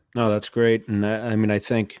 Yeah, no, that's great. And I mean, I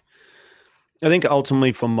think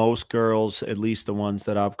ultimately for most girls, at least the ones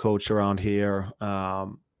that I've coached around here, a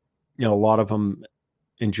lot of them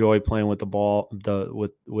enjoy playing with the ball,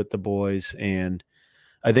 with the boys. And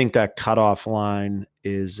I think that cutoff line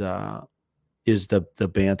is the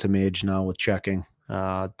bantam age now with checking.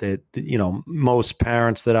 That most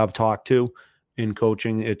parents that I've talked to in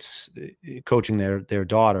coaching, it's coaching their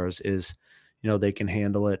daughters is, they can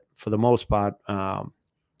handle it for the most part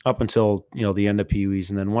up until the end of Pee Wees,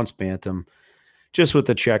 and then once bantam, just with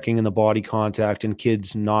the checking and the body contact and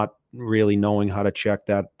kids not really knowing how to check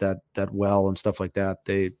that well and stuff like that,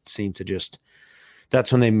 they seem to just,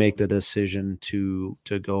 that's when they make the decision to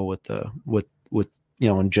go with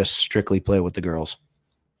and just strictly play with the girls.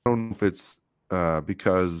 I don't know if it's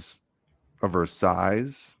because of her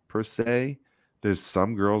size per se. There's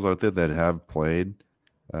some girls out there that have played,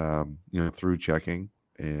 through checking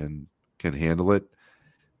and can handle it.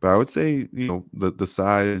 But I would say, the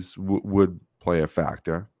size would play a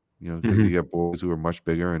factor, because you get boys who are much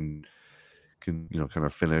bigger and can, kind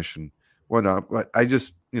of finish and whatnot. But I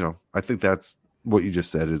just, I think that's what you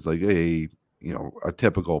just said is like a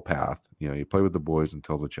typical path. You play with the boys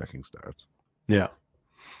until the checking starts. Yeah.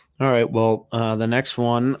 All right. Well, the next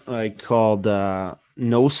one I called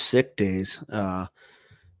No Sick Days.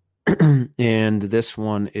 And this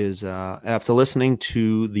one is after listening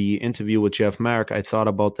to the interview with Jeff Marek, I thought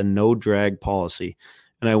about the no drag policy.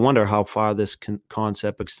 And I wonder how far this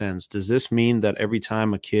concept extends. Does this mean that every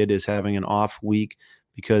time a kid is having an off week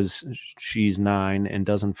because she's 9 and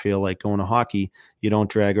doesn't feel like going to hockey, you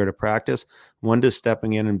don't drag her to practice? When does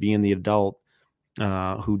stepping in and being the adult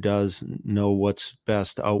who does know what's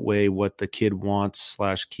best outweigh what the kid wants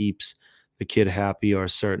 / keeps the kid happy or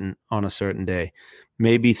certain on a certain day?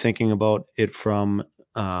 Maybe thinking about it from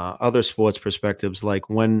other sports perspectives, like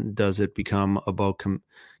when does it become about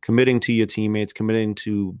committing to your teammates, committing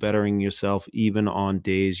to bettering yourself even on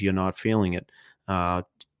days you're not feeling it?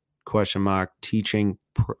 Question mark. Teaching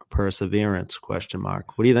perseverance? Question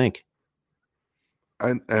mark. What do you think?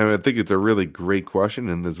 I think it's a really great question,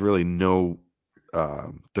 and there's really no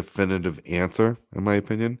definitive answer, in my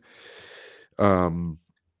opinion.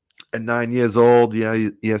 At 9 years old,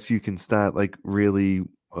 yes, you can start like really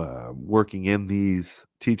working in these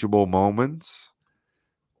teachable moments.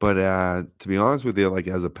 But to be honest with you, like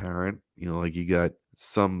as a parent, like you got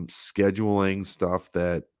some scheduling stuff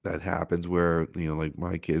that happens where, like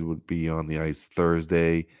my kid would be on the ice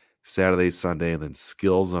Thursday, Saturday, Sunday, and then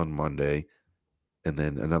skills on Monday, and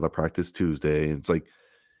then another practice Tuesday. And it's like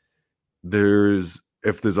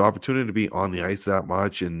if there's opportunity to be on the ice that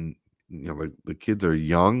much, and like the kids are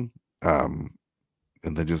young, and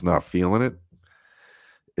they're just not feeling it,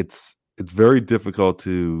 it's very difficult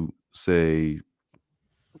to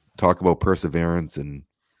talk about perseverance and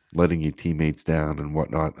letting your teammates down and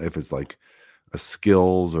whatnot if it's like a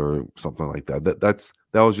skills or something like that.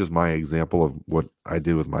 That was just my example of what I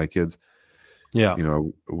did with my kids. Yeah.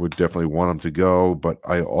 Would definitely want them to go, but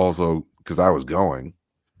I also, because I was going,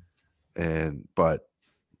 but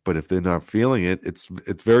if they're not feeling it, it's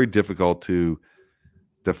very difficult to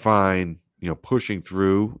define, pushing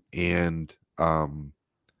through and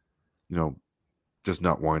just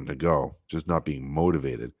not wanting to go, just not being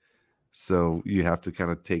motivated. So you have to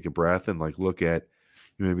kind of take a breath and like look at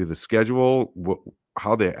maybe the schedule,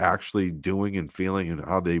 how they're actually doing and feeling, and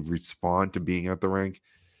how they respond to being at the rink.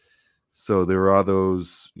 So there are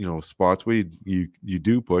those, spots where you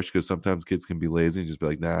do push, because sometimes kids can be lazy and just be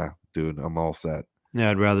like, nah, dude, I'm all set.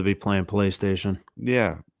 Yeah, I'd rather be playing PlayStation.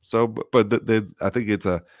 Yeah. So, but I think it's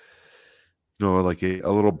a, like a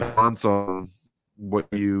little balance on what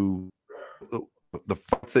the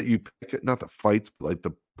fights that you pick, not the fights, but like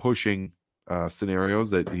the pushing scenarios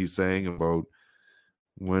that he's saying about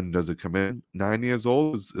when does it come in. 9 years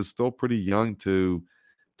old is still pretty young to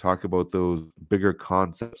talk about those bigger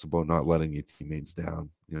concepts about not letting your teammates down,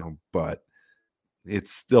 but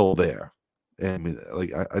it's still there. And I mean,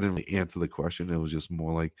 like, I didn't really answer the question. It was just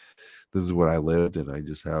more like, this is what I lived, and I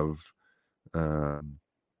just have a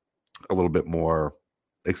little bit more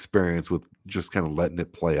experience with just kind of letting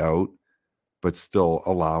it play out, but still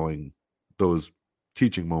allowing those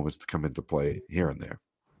teaching moments to come into play here and there.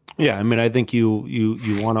 Yeah, I mean, I think you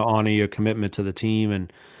want to honor your commitment to the team,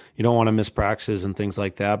 and you don't want to miss practices and things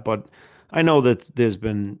like that. But I know that there's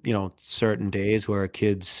been, certain days where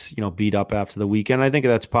kids, beat up after the weekend. I think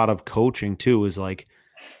that's part of coaching too, is like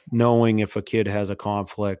knowing if a kid has a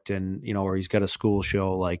conflict and, or he's got a school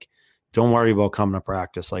show, like, don't worry about coming to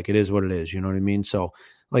practice. Like, it is what it is. You know what I mean? So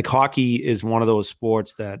like hockey is one of those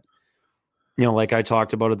sports that, like I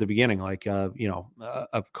talked about at the beginning, like,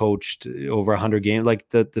 I've coached over 100 games. Like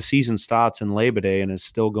the season starts in Labor Day and is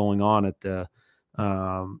still going on at the,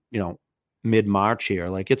 mid-March here.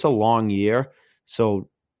 Like, it's a long year. So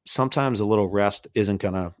sometimes a little rest it's not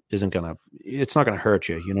going to hurt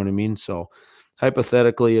you. You know what I mean? So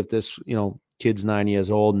hypothetically, if this, kid's 9 years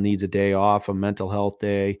old and needs a day off, a mental health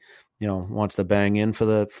day, wants to bang in for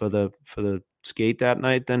the skate that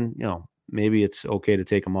night, then, maybe it's okay to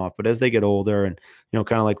take them off. But as they get older and,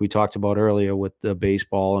 kind of like we talked about earlier with the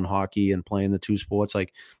baseball and hockey and playing the two sports,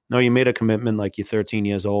 like, no, you made a commitment, like you're 13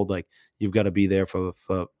 years old, like you've got to be there for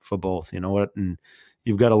both, and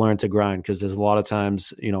you've got to learn to grind, because there's a lot of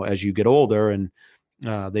times, as you get older and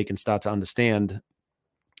they can start to understand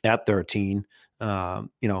at 13,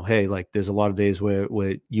 hey, like there's a lot of days where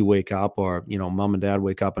you wake up, or, mom and dad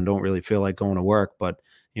wake up and don't really feel like going to work. But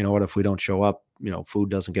you know what, if we don't show up, food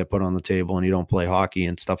doesn't get put on the table and you don't play hockey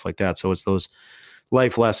and stuff like that. So it's those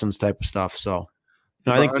life lessons type of stuff. So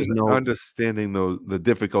I think there's understanding the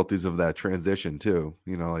difficulties of that transition too,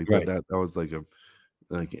 like right. that was like an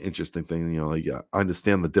interesting thing, like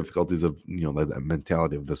understand the difficulties of, that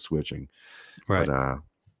mentality of the switching. Right.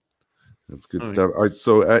 But That's good All right. stuff. All right,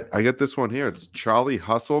 so I got this one here. It's Charlie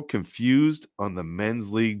Hustle confused on the men's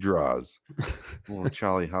league draws. Oh,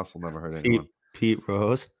 Charlie Hustle, never heard anyone. Pete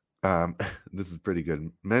Rose. This is pretty good.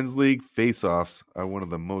 Men's league face-offs are one of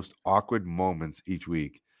the most awkward moments each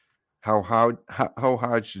week. How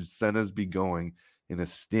hard should centers be going in a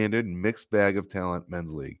standard mixed bag of talent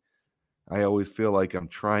men's league? I always feel like I'm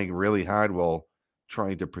trying really hard while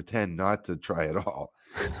trying to pretend not to try at all.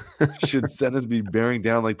 Should centers be bearing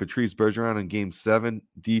down like Patrice Bergeron in Game 7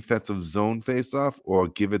 defensive zone faceoff, or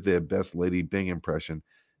give it their best Lady Bing impression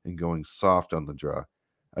and going soft on the draw?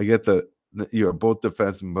 I get you're both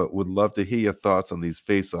defensemen, but would love to hear your thoughts on these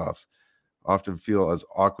faceoffs. Often feel as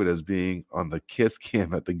awkward as being on the kiss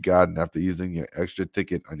cam at the Garden after using your extra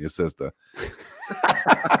ticket on your sister.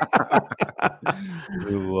 I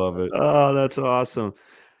love it. Oh, that's awesome.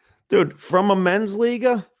 Dude, from a men's league,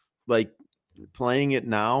 like playing it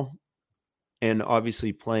now and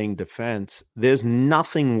obviously playing defense, there's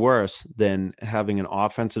nothing worse than having an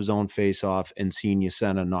offensive zone face-off and seeing your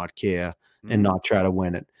center not care and not try to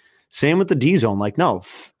win it. Same with the D zone. Like, no,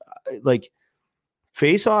 like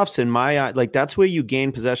face-offs in my eye, like that's where you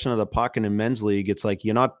gain possession of the puck. And in men's league, it's like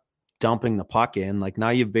you're not dumping the puck in. Like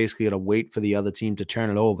now you've basically got to wait for the other team to turn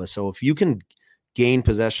it over. So if you can gain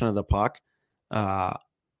possession of the puck,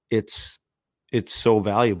 it's so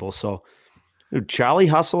valuable. So dude, Charlie,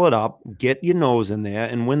 hustle it up, get your nose in there,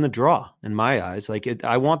 and win the draw. In my eyes, like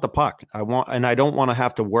I want the puck. And I don't want to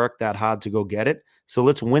have to work that hard to go get it. So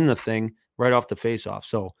let's win the thing right off the face-off.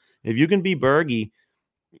 So if you can be Bergie,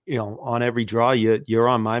 on every draw, you're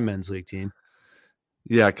on my men's league team.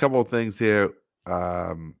 Yeah, a couple of things here.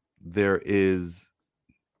 There is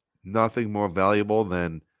nothing more valuable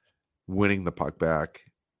than winning the puck back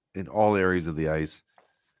in all areas of the ice.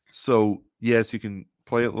 So yes, you can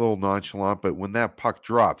play it a little nonchalant, but when that puck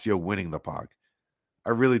drops, you're winning the puck.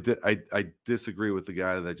 I disagree with the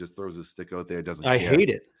guy that just throws his stick out there. Doesn't. I care. hate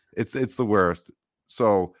it. It's the worst.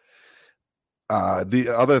 So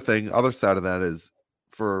the other side of that is,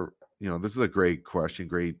 for this is a great question,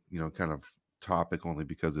 great kind of topic, only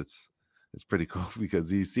because it's pretty cool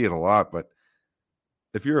because you see it a lot. But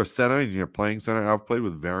if you're a center and you're playing center, I've played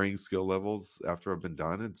with varying skill levels after I've been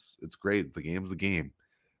done. It's great. The game's the game.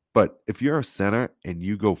 But if you're a center and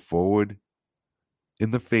you go forward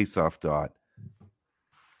in the faceoff dot,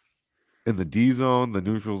 in the D zone, the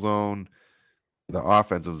neutral zone, the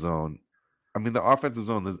offensive zone, I mean, the offensive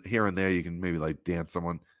zone, there's here and there you can maybe like dance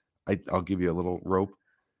someone. I'll give you a little rope.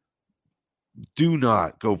 Do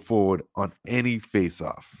not go forward on any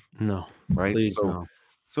face-off. No, right? Please, no.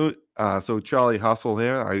 So Charlie Hustle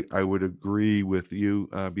here, I would agree with you,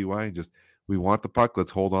 BY. Just we want the puck.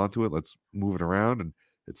 Let's hold on to it. Let's move it around, and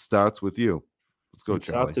it starts with you. Let's go,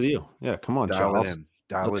 Charlie. Starts with you. Yeah, come on, Dial Charles. it in.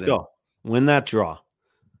 Let's go. Win that draw.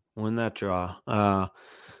 All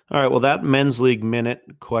right, well, that Men's League Minute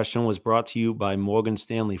question was brought to you by Morgan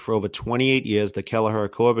Stanley. For over 28 years, the Kelleher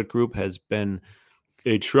Corbett Group has been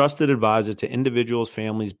a trusted advisor to individuals,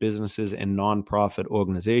 families, businesses, and nonprofit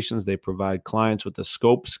organizations. They provide clients with the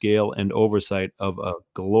scope, scale, and oversight of a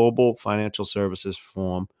global financial services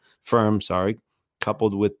firm,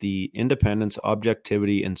 coupled with the independence,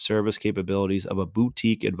 objectivity, and service capabilities of a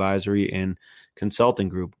boutique advisory and consulting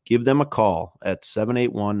group. Give them a call at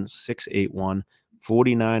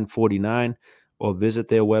 781-681-4949 or visit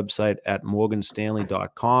their website at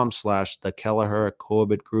morganstanley.com/the Kelleher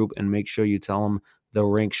Corbett Group and make sure you tell them the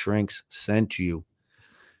Rink Shrinks sent you.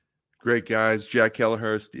 Great guys, Jack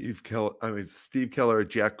Kelleher, Steve Keller,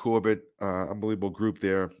 Jack Corbett, unbelievable group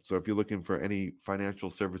there. So if you're looking for any financial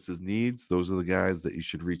services needs, those are the guys that you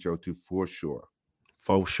should reach out to for sure.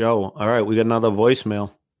 For sure. All right, we got another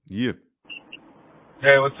voicemail. Yeah.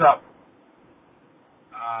 Hey, what's up?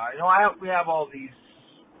 We have all these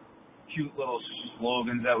cute little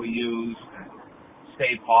slogans that we use.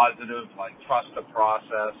 Stay positive, like trust the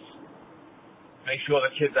process. Make sure the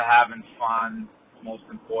kids are having fun. Most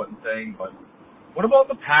important thing. But what about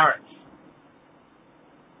the parents?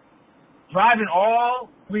 Driving all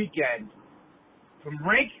weekend from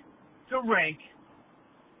rink to rink,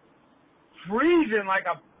 freezing like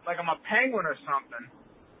I'm a penguin or something.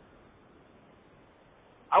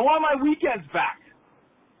 I want my weekends back.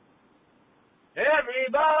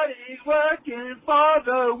 Everybody's working for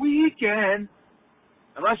the weekend.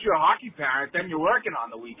 Unless you're a hockey parent, then you're working on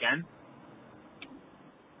the weekend.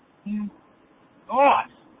 God.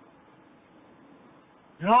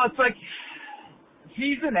 It's like the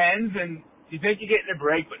season ends and you think you're getting a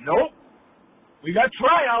break, but nope. We got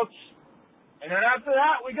tryouts. And then after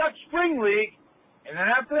that, we got spring league. And then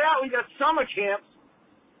after that, we got summer camps.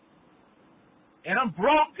 And I'm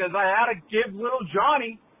broke because I had to give little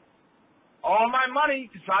Johnny all my money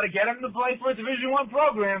to try to get him to play for a Division I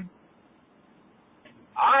program.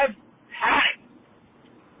 I've had it.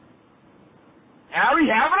 Harry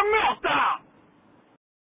having a meltdown.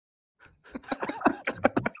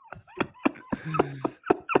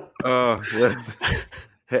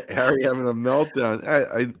 Harry having a meltdown.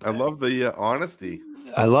 I love the honesty.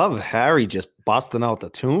 I love Harry just busting out the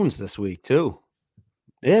tunes this week too.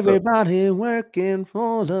 Everybody working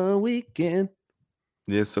for the weekend.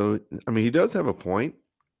 Yeah, so I mean, he does have a point.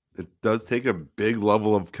 It does take a big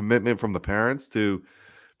level of commitment from the parents to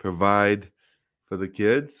provide for the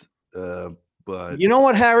kids. But you know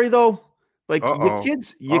what, Harry, though? Like your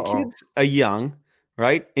kids are young,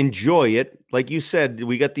 right? Enjoy it. Like you said,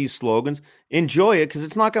 we got these slogans. Enjoy it because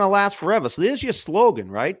it's not going to last forever. So there's your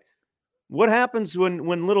slogan, right? What happens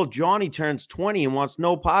when little Johnny turns 20 and wants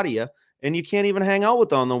no part of you, and you can't even hang out with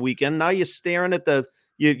them on the weekend? Now you're staring at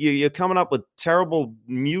you're coming up with terrible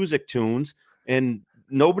music tunes, and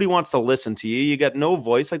nobody wants to listen to you. You got no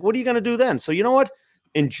voice. Like, what are you going to do then? So you know what?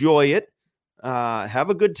 Enjoy it. Have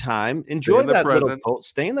a good time. Enjoy that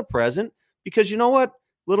stay in the present, because you know what?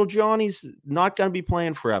 Little Johnny's not going to be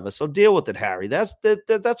playing forever. So deal with it, Harry. That's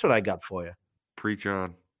what I got for you. Preach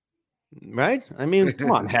on. Right? I mean,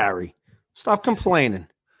 come on, Harry. Stop complaining.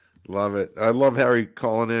 Love it. I love Harry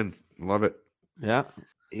calling in. Love it. Yeah.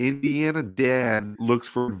 Indiana dad looks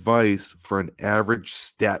for advice for an average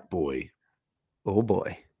stat boy. Oh,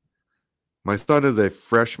 boy. My son is a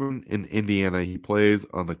freshman in Indiana. He plays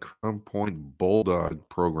on the Crown Point Bulldog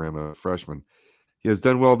program as a freshman. He has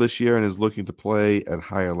done well this year and is looking to play at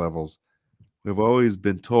higher levels. We've always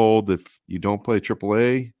been told if you don't play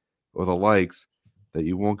AAA or the likes, that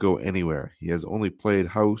you won't go anywhere. He has only played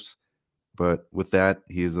house, but with that,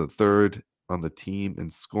 he is a third on the team in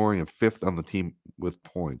scoring and fifth on the team with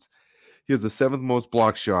points. He has the seventh most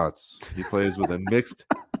block shots. He plays with a mixed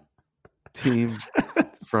team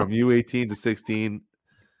from U18 to 16.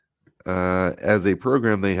 As a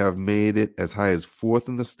program, they have made it as high as fourth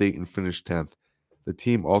in the state and finished 10th. The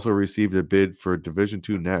team also received a bid for Division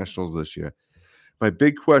II Nationals this year. My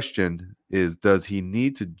big question is, does he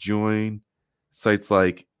need to join sites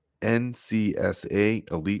like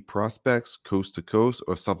NCSA, Elite Prospects, Coast to Coast,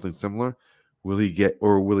 or something similar? Will he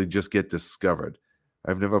just get discovered?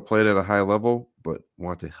 I've never played at a high level, but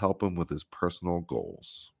want to help him with his personal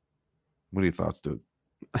goals. What are your thoughts, dude?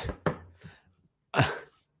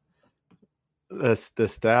 The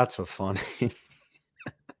stats were funny.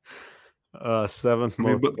 Seventh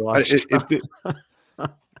most block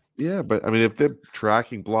yeah, but I mean, if they're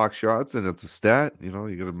tracking block shots and it's a stat, you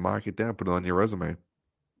got to mark it down, put it on your resume.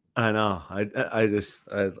 I know. I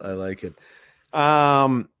like it.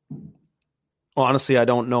 Honestly, I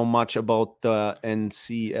don't know much about the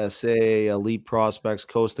NCSA, Elite Prospects,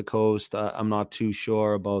 Coast to Coast. I'm not too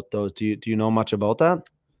sure about those. Do you know much about that?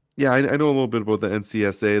 Yeah, I know a little bit about the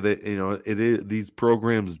NCSA. That these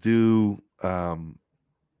programs do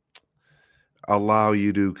allow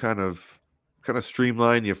you to kind of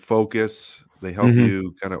streamline your focus. They help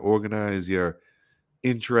you kind of organize your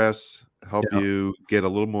interests, help you get a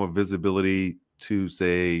little more visibility to,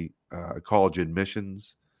 say, college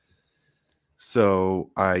admissions.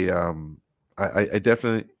 So I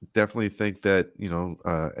definitely think that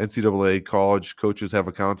NCAA college coaches have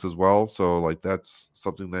accounts as well. So like that's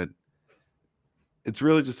something that it's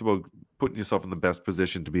really just about putting yourself in the best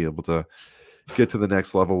position to be able to get to the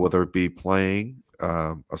next level, whether it be playing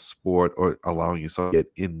a sport or allowing yourself to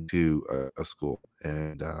get into a school.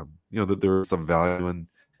 And that there is some value in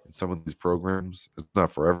some of these programs. It's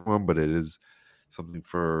not for everyone, but it is something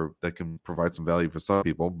that can provide some value for some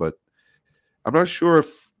people. But I'm not sure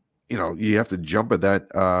if you have to jump at that.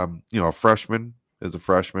 A freshman, as a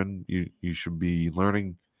freshman, you should be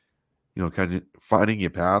learning, kind of finding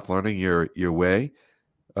your path, learning your way.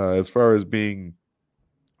 As far as being,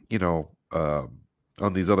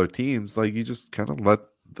 on these other teams, like you just kind of let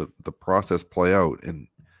the process play out, and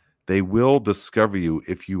they will discover you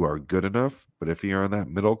if you are good enough. But if you're in that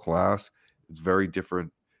middle class, it's very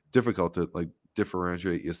difficult to like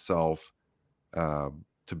differentiate yourself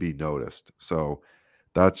to be noticed. So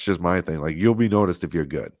that's just my thing. Like you'll be noticed if you're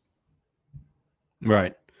good.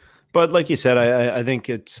 Right. But like you said, I think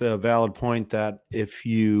it's a valid point that if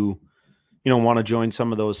you want to join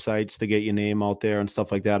some of those sites to get your name out there and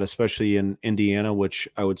stuff like that, especially in Indiana, which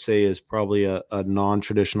I would say is probably a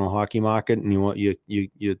non-traditional hockey market, and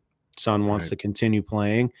your son wants to continue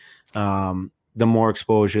playing, the more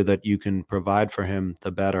exposure that you can provide for him,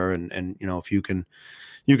 the better. And if you can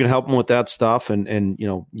help him with that stuff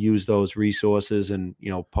and use those resources and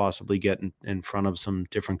possibly get in front of some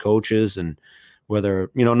different coaches and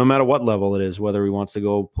whether, no matter what level it is, whether he wants to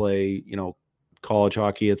go play, college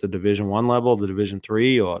hockey at the Division I level, the Division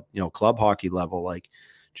III, or, club hockey level, like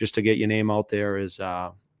just to get your name out there is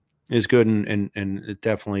good. And it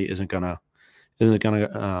definitely isn't gonna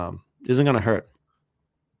hurt.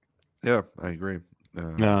 Yeah, I agree.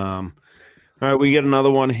 All right, we get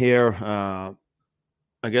another one here.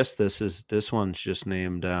 I guess this one's just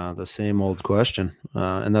named the same old question,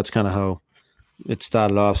 and that's kind of how it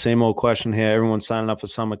started off. Same old question here. Everyone's signing up for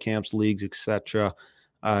summer camps, leagues, etc.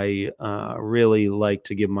 I really like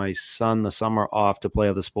to give my son the summer off to play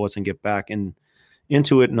other sports and get back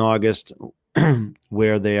into it in August,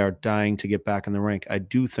 where they are dying to get back in the rink. I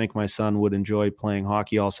do think my son would enjoy playing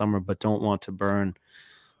hockey all summer, but don't want the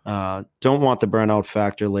burnout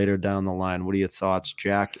factor later down the line. What are your thoughts,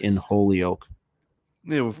 Jack in Holyoke?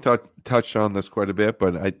 Yeah, we've touched on this quite a bit,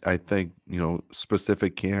 but I think,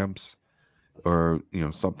 specific camps or,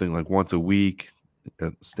 something like once a week,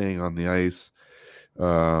 staying on the ice.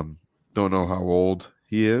 Don't know how old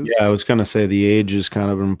he is. Yeah, I was going to say the age is kind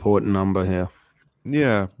of an important number here.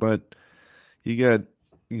 Yeah, but you get,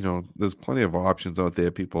 there's plenty of options out there.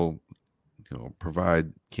 People,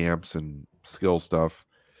 provide camps and skill stuff,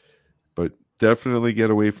 but definitely get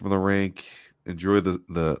away from the rink. Enjoy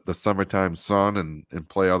the summertime sun and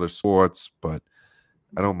play other sports, but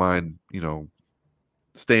I don't mind,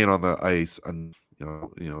 staying on the ice and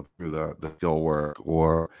through the skill work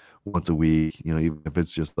or once a week, even if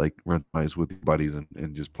it's just like run ice with your buddies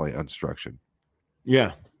and just play unstructured.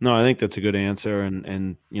 Yeah, no, I think that's a good answer,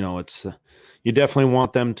 and it's you definitely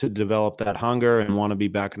want them to develop that hunger and want to be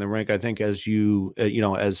back in the rink. I think as you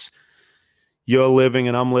as you're living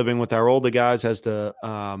and I'm living with our older guys, as the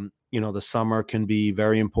the summer can be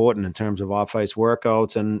very important in terms of off-ice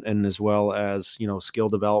workouts and as well as, skill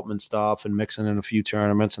development stuff and mixing in a few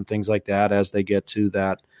tournaments and things like that as they get to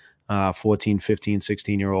that 14, 15,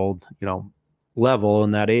 16-year-old, level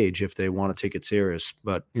in that age if they want to take it serious.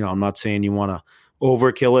 But, I'm not saying you want to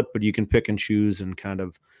overkill it, but you can pick and choose and kind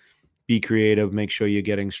of be creative, make sure you're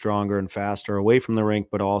getting stronger and faster away from the rink,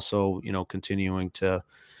 but also, continuing to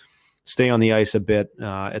stay on the ice a bit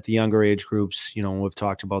at the younger age groups. We've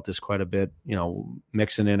talked about this quite a bit,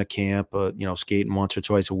 mixing in a camp, skating once or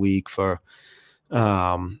twice a week for,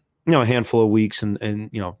 a handful of weeks and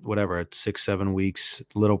whatever, it's 6-7 weeks,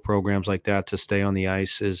 little programs like that to stay on the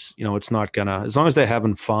ice is, it's not gonna, as long as they're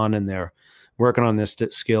having fun and they're working on this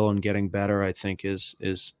skill and getting better, I think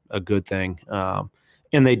is a good thing.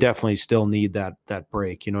 And they definitely still need that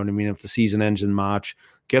break. You know what I mean? If the season ends in March,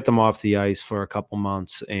 get them off the ice for a couple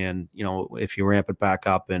months. And, if you ramp it back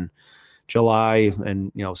up in July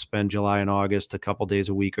and, spend July and August, a couple days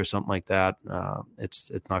a week or something like that,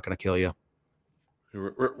 it's not going to kill you.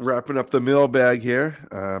 We're wrapping up the mailbag here,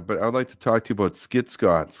 but I'd like to talk to you about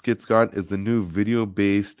SkitScott. SkitScott is the new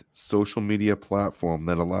video-based social media platform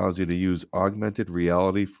that allows you to use augmented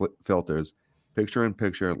reality filters,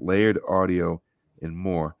 picture-in-picture, layered audio, and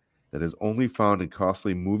more that is only found in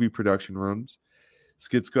costly movie production rooms.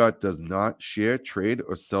 SkitScott does not share, trade,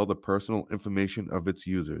 or sell the personal information of its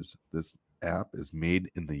users. This app is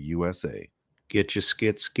made in the USA. Get your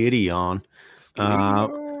skitty on.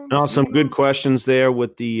 Some good questions there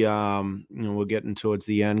with the, we're getting towards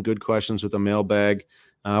the end. Good questions with the mailbag.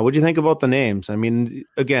 What do you think about the names? I mean,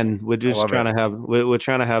 again, we're just trying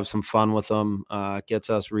to have some fun with them. It gets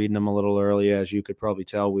us reading them a little early, as you could probably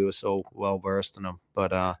tell. We were so well versed in them,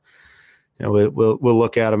 but we'll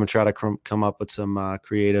look at them and try to come up with some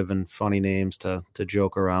creative and funny names to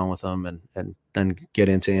joke around with them and then get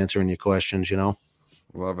into answering your questions.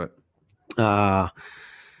 Love it.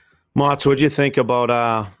 Motts, what do you think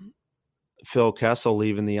about Phil Kessel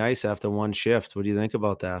leaving the ice after one shift? What do you think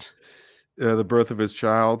about that? The birth of his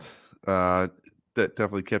child, that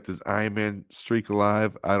definitely kept his Ironman streak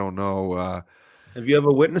alive. I don't know. Have you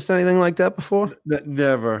ever witnessed anything like that before?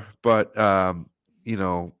 Never. But,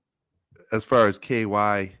 as far as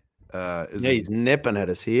KY, he's nipping at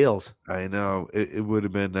his heels. I know. It would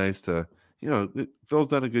have been nice to, Phil's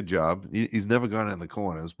done a good job. He's never gone in the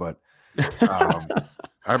corners, but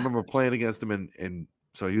I remember playing against him, and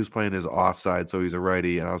so he was playing his offside, so he's a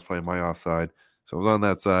righty, and I was playing my offside. So I was on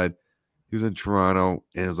that side. He was in Toronto,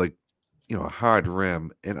 and it was like, a hard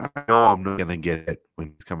rim, and I know I'm not going to get it when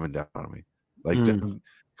he's coming down on me. Like, going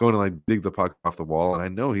to, like, dig the puck off the wall, and I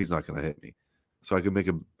know he's not going to hit me. So I could make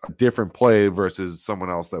a different play versus someone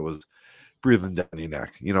else that was breathing down your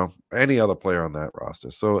neck, any other player on that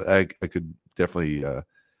roster. So I could definitely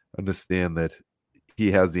understand that he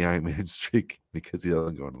has the Iron Man streak because he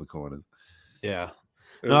doesn't go into the corners. Yeah.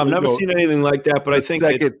 No, I've never seen anything like that, but I think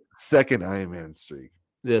second Iron Man streak.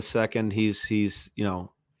 The second he's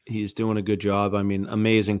he's doing a good job. I mean,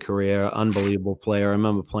 amazing career, unbelievable player. I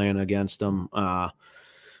remember playing against him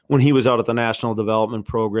when he was out at the National Development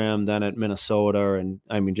Program, then at Minnesota, and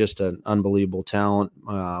I mean, just an unbelievable talent.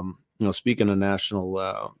 Speaking of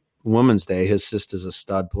National Women's Day, his sister's a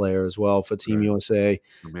stud player as well for Team USA,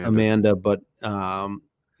 Amanda. But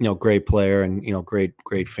great player and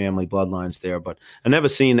great family bloodlines there. But I never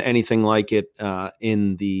seen anything like it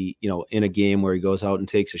in a game where he goes out and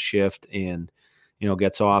takes a shift and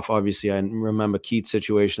gets off. Obviously, I remember Keith's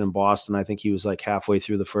situation in Boston. I think he was like halfway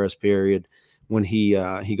through the first period when he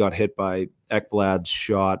got hit by Ekblad's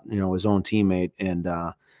shot, his own teammate, and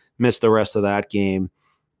missed the rest of that game.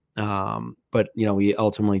 But he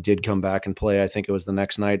ultimately did come back and play. I think it was the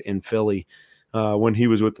next night in Philly when he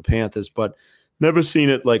was with the Panthers. But never seen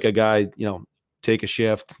it like a guy, take a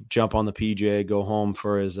shift, jump on the PJ, go home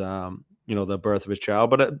for his, the birth of his child.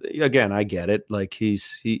 But again, I get it. Like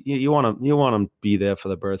you want him to be there for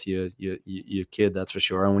the birth of your kid. That's for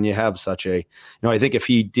sure. And when you have such a, I think if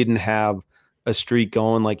he didn't have a streak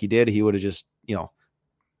going like he did, he would have just,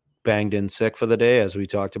 banged in sick for the day, as we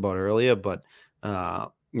talked about earlier. But,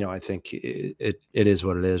 I think it is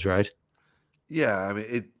what it is, right? Yeah. I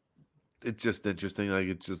mean, it's just interesting. Like,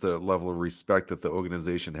 it's just a level of respect that the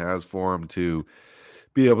organization has for him to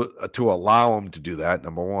be able to allow him to do that.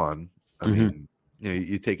 Number one, I mean,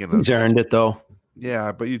 you're taking he's earned it though.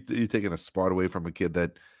 Yeah, but you're taking a spot away from a kid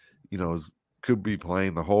that, could be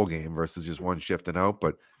playing the whole game versus just one shift and out.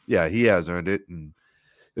 But yeah, he has earned it, and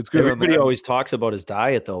it's good. Everybody always talks about his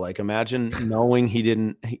diet though. Like, imagine knowing he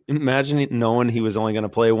was only going to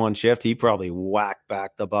play one shift. He probably whacked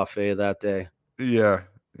back the buffet that day. Yeah.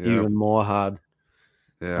 Even more hard.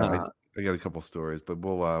 Yeah, I got a couple stories, but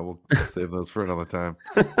we'll save those for another time.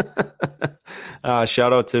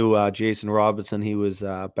 Shout out to Jason Robertson. He was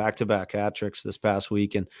back-to-back hat tricks this past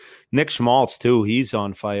week, and Nick Schmaltz too. He's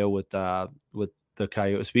on fire with the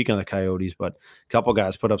Coyotes. Speaking of the Coyotes, but a couple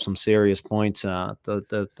guys put up some serious points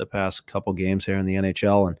the past couple games here in the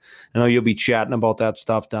NHL, and I know you'll be chatting about that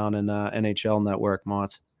stuff down in NHL Network,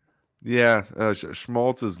 Motts. Yeah,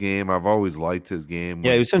 Schmaltz's game. I've always liked his game.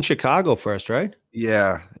 Yeah, he was in Chicago first, right?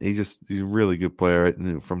 Yeah, he's a really good player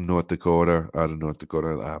from North Dakota, out of North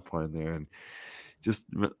Dakota, playing there, and just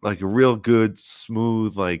like a real good,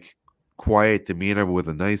 smooth, like quiet demeanor with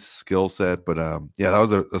a nice skill set. But that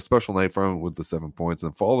was a special night for him with the 7 points,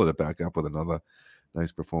 and followed it back up with another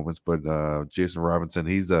nice performance. But Jason Robinson,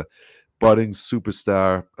 he's a budding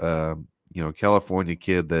superstar, California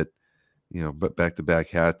kid that. But back-to-back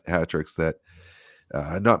hat tricks that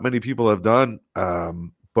not many people have done.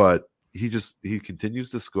 But he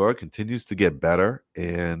continues to score, continues to get better,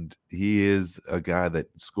 and he is a guy that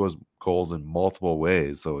scores goals in multiple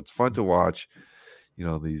ways. So it's fun to watch,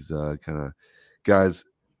 these kind of guys,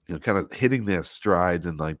 kind of hitting their strides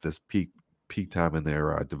in like this peak time in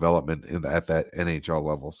their development at that NHL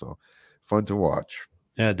level. So fun to watch.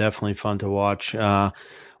 Yeah, definitely fun to watch.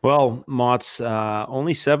 Well, Motts,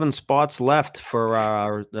 only 7 spots left for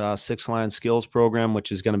our Six Line Skills program,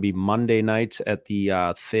 which is going to be Monday nights at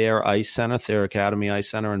the Thayer Academy Ice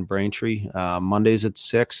Center in Braintree. Mondays at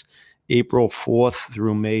 6, April 4th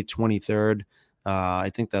through May 23rd.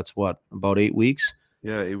 I think that's about 8 weeks?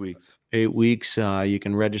 Yeah, 8 weeks. 8 weeks. You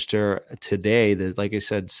can register today. There's, like I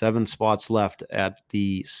said, 7 spots left at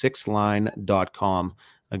the sixline.com.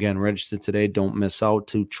 Again, register today. Don't miss out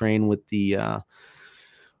to train with the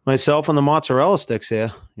myself and the mozzarella sticks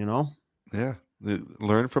here, Yeah.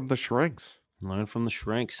 Learn from the shrinks.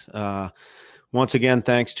 Once again,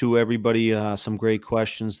 thanks to everybody. Some great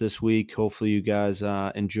questions this week. Hopefully you guys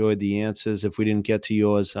enjoyed the answers. If we didn't get to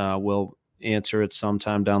yours, we'll answer it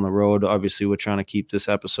sometime down the road. Obviously, we're trying to keep this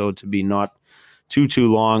episode to be not too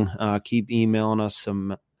long. Keep emailing us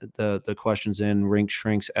the questions in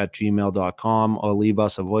rinkshrinks@gmail.com, or leave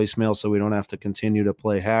us a voicemail so we don't have to continue to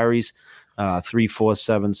play Harry's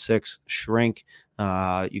 3476 shrink.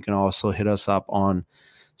 You can also hit us up on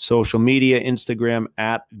social media, Instagram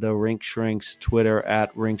at the Rink Shrinks, Twitter at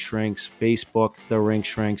Rink Shrinks, Facebook the Rink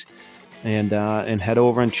Shrinks, and head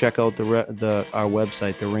over and check out our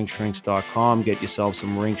website, therinkshrinks.com. Get yourself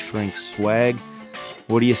some Rink Shrinks swag.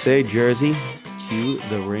 What do you say, Jersey? Cue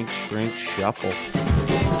the Rink Shrink Shuffle.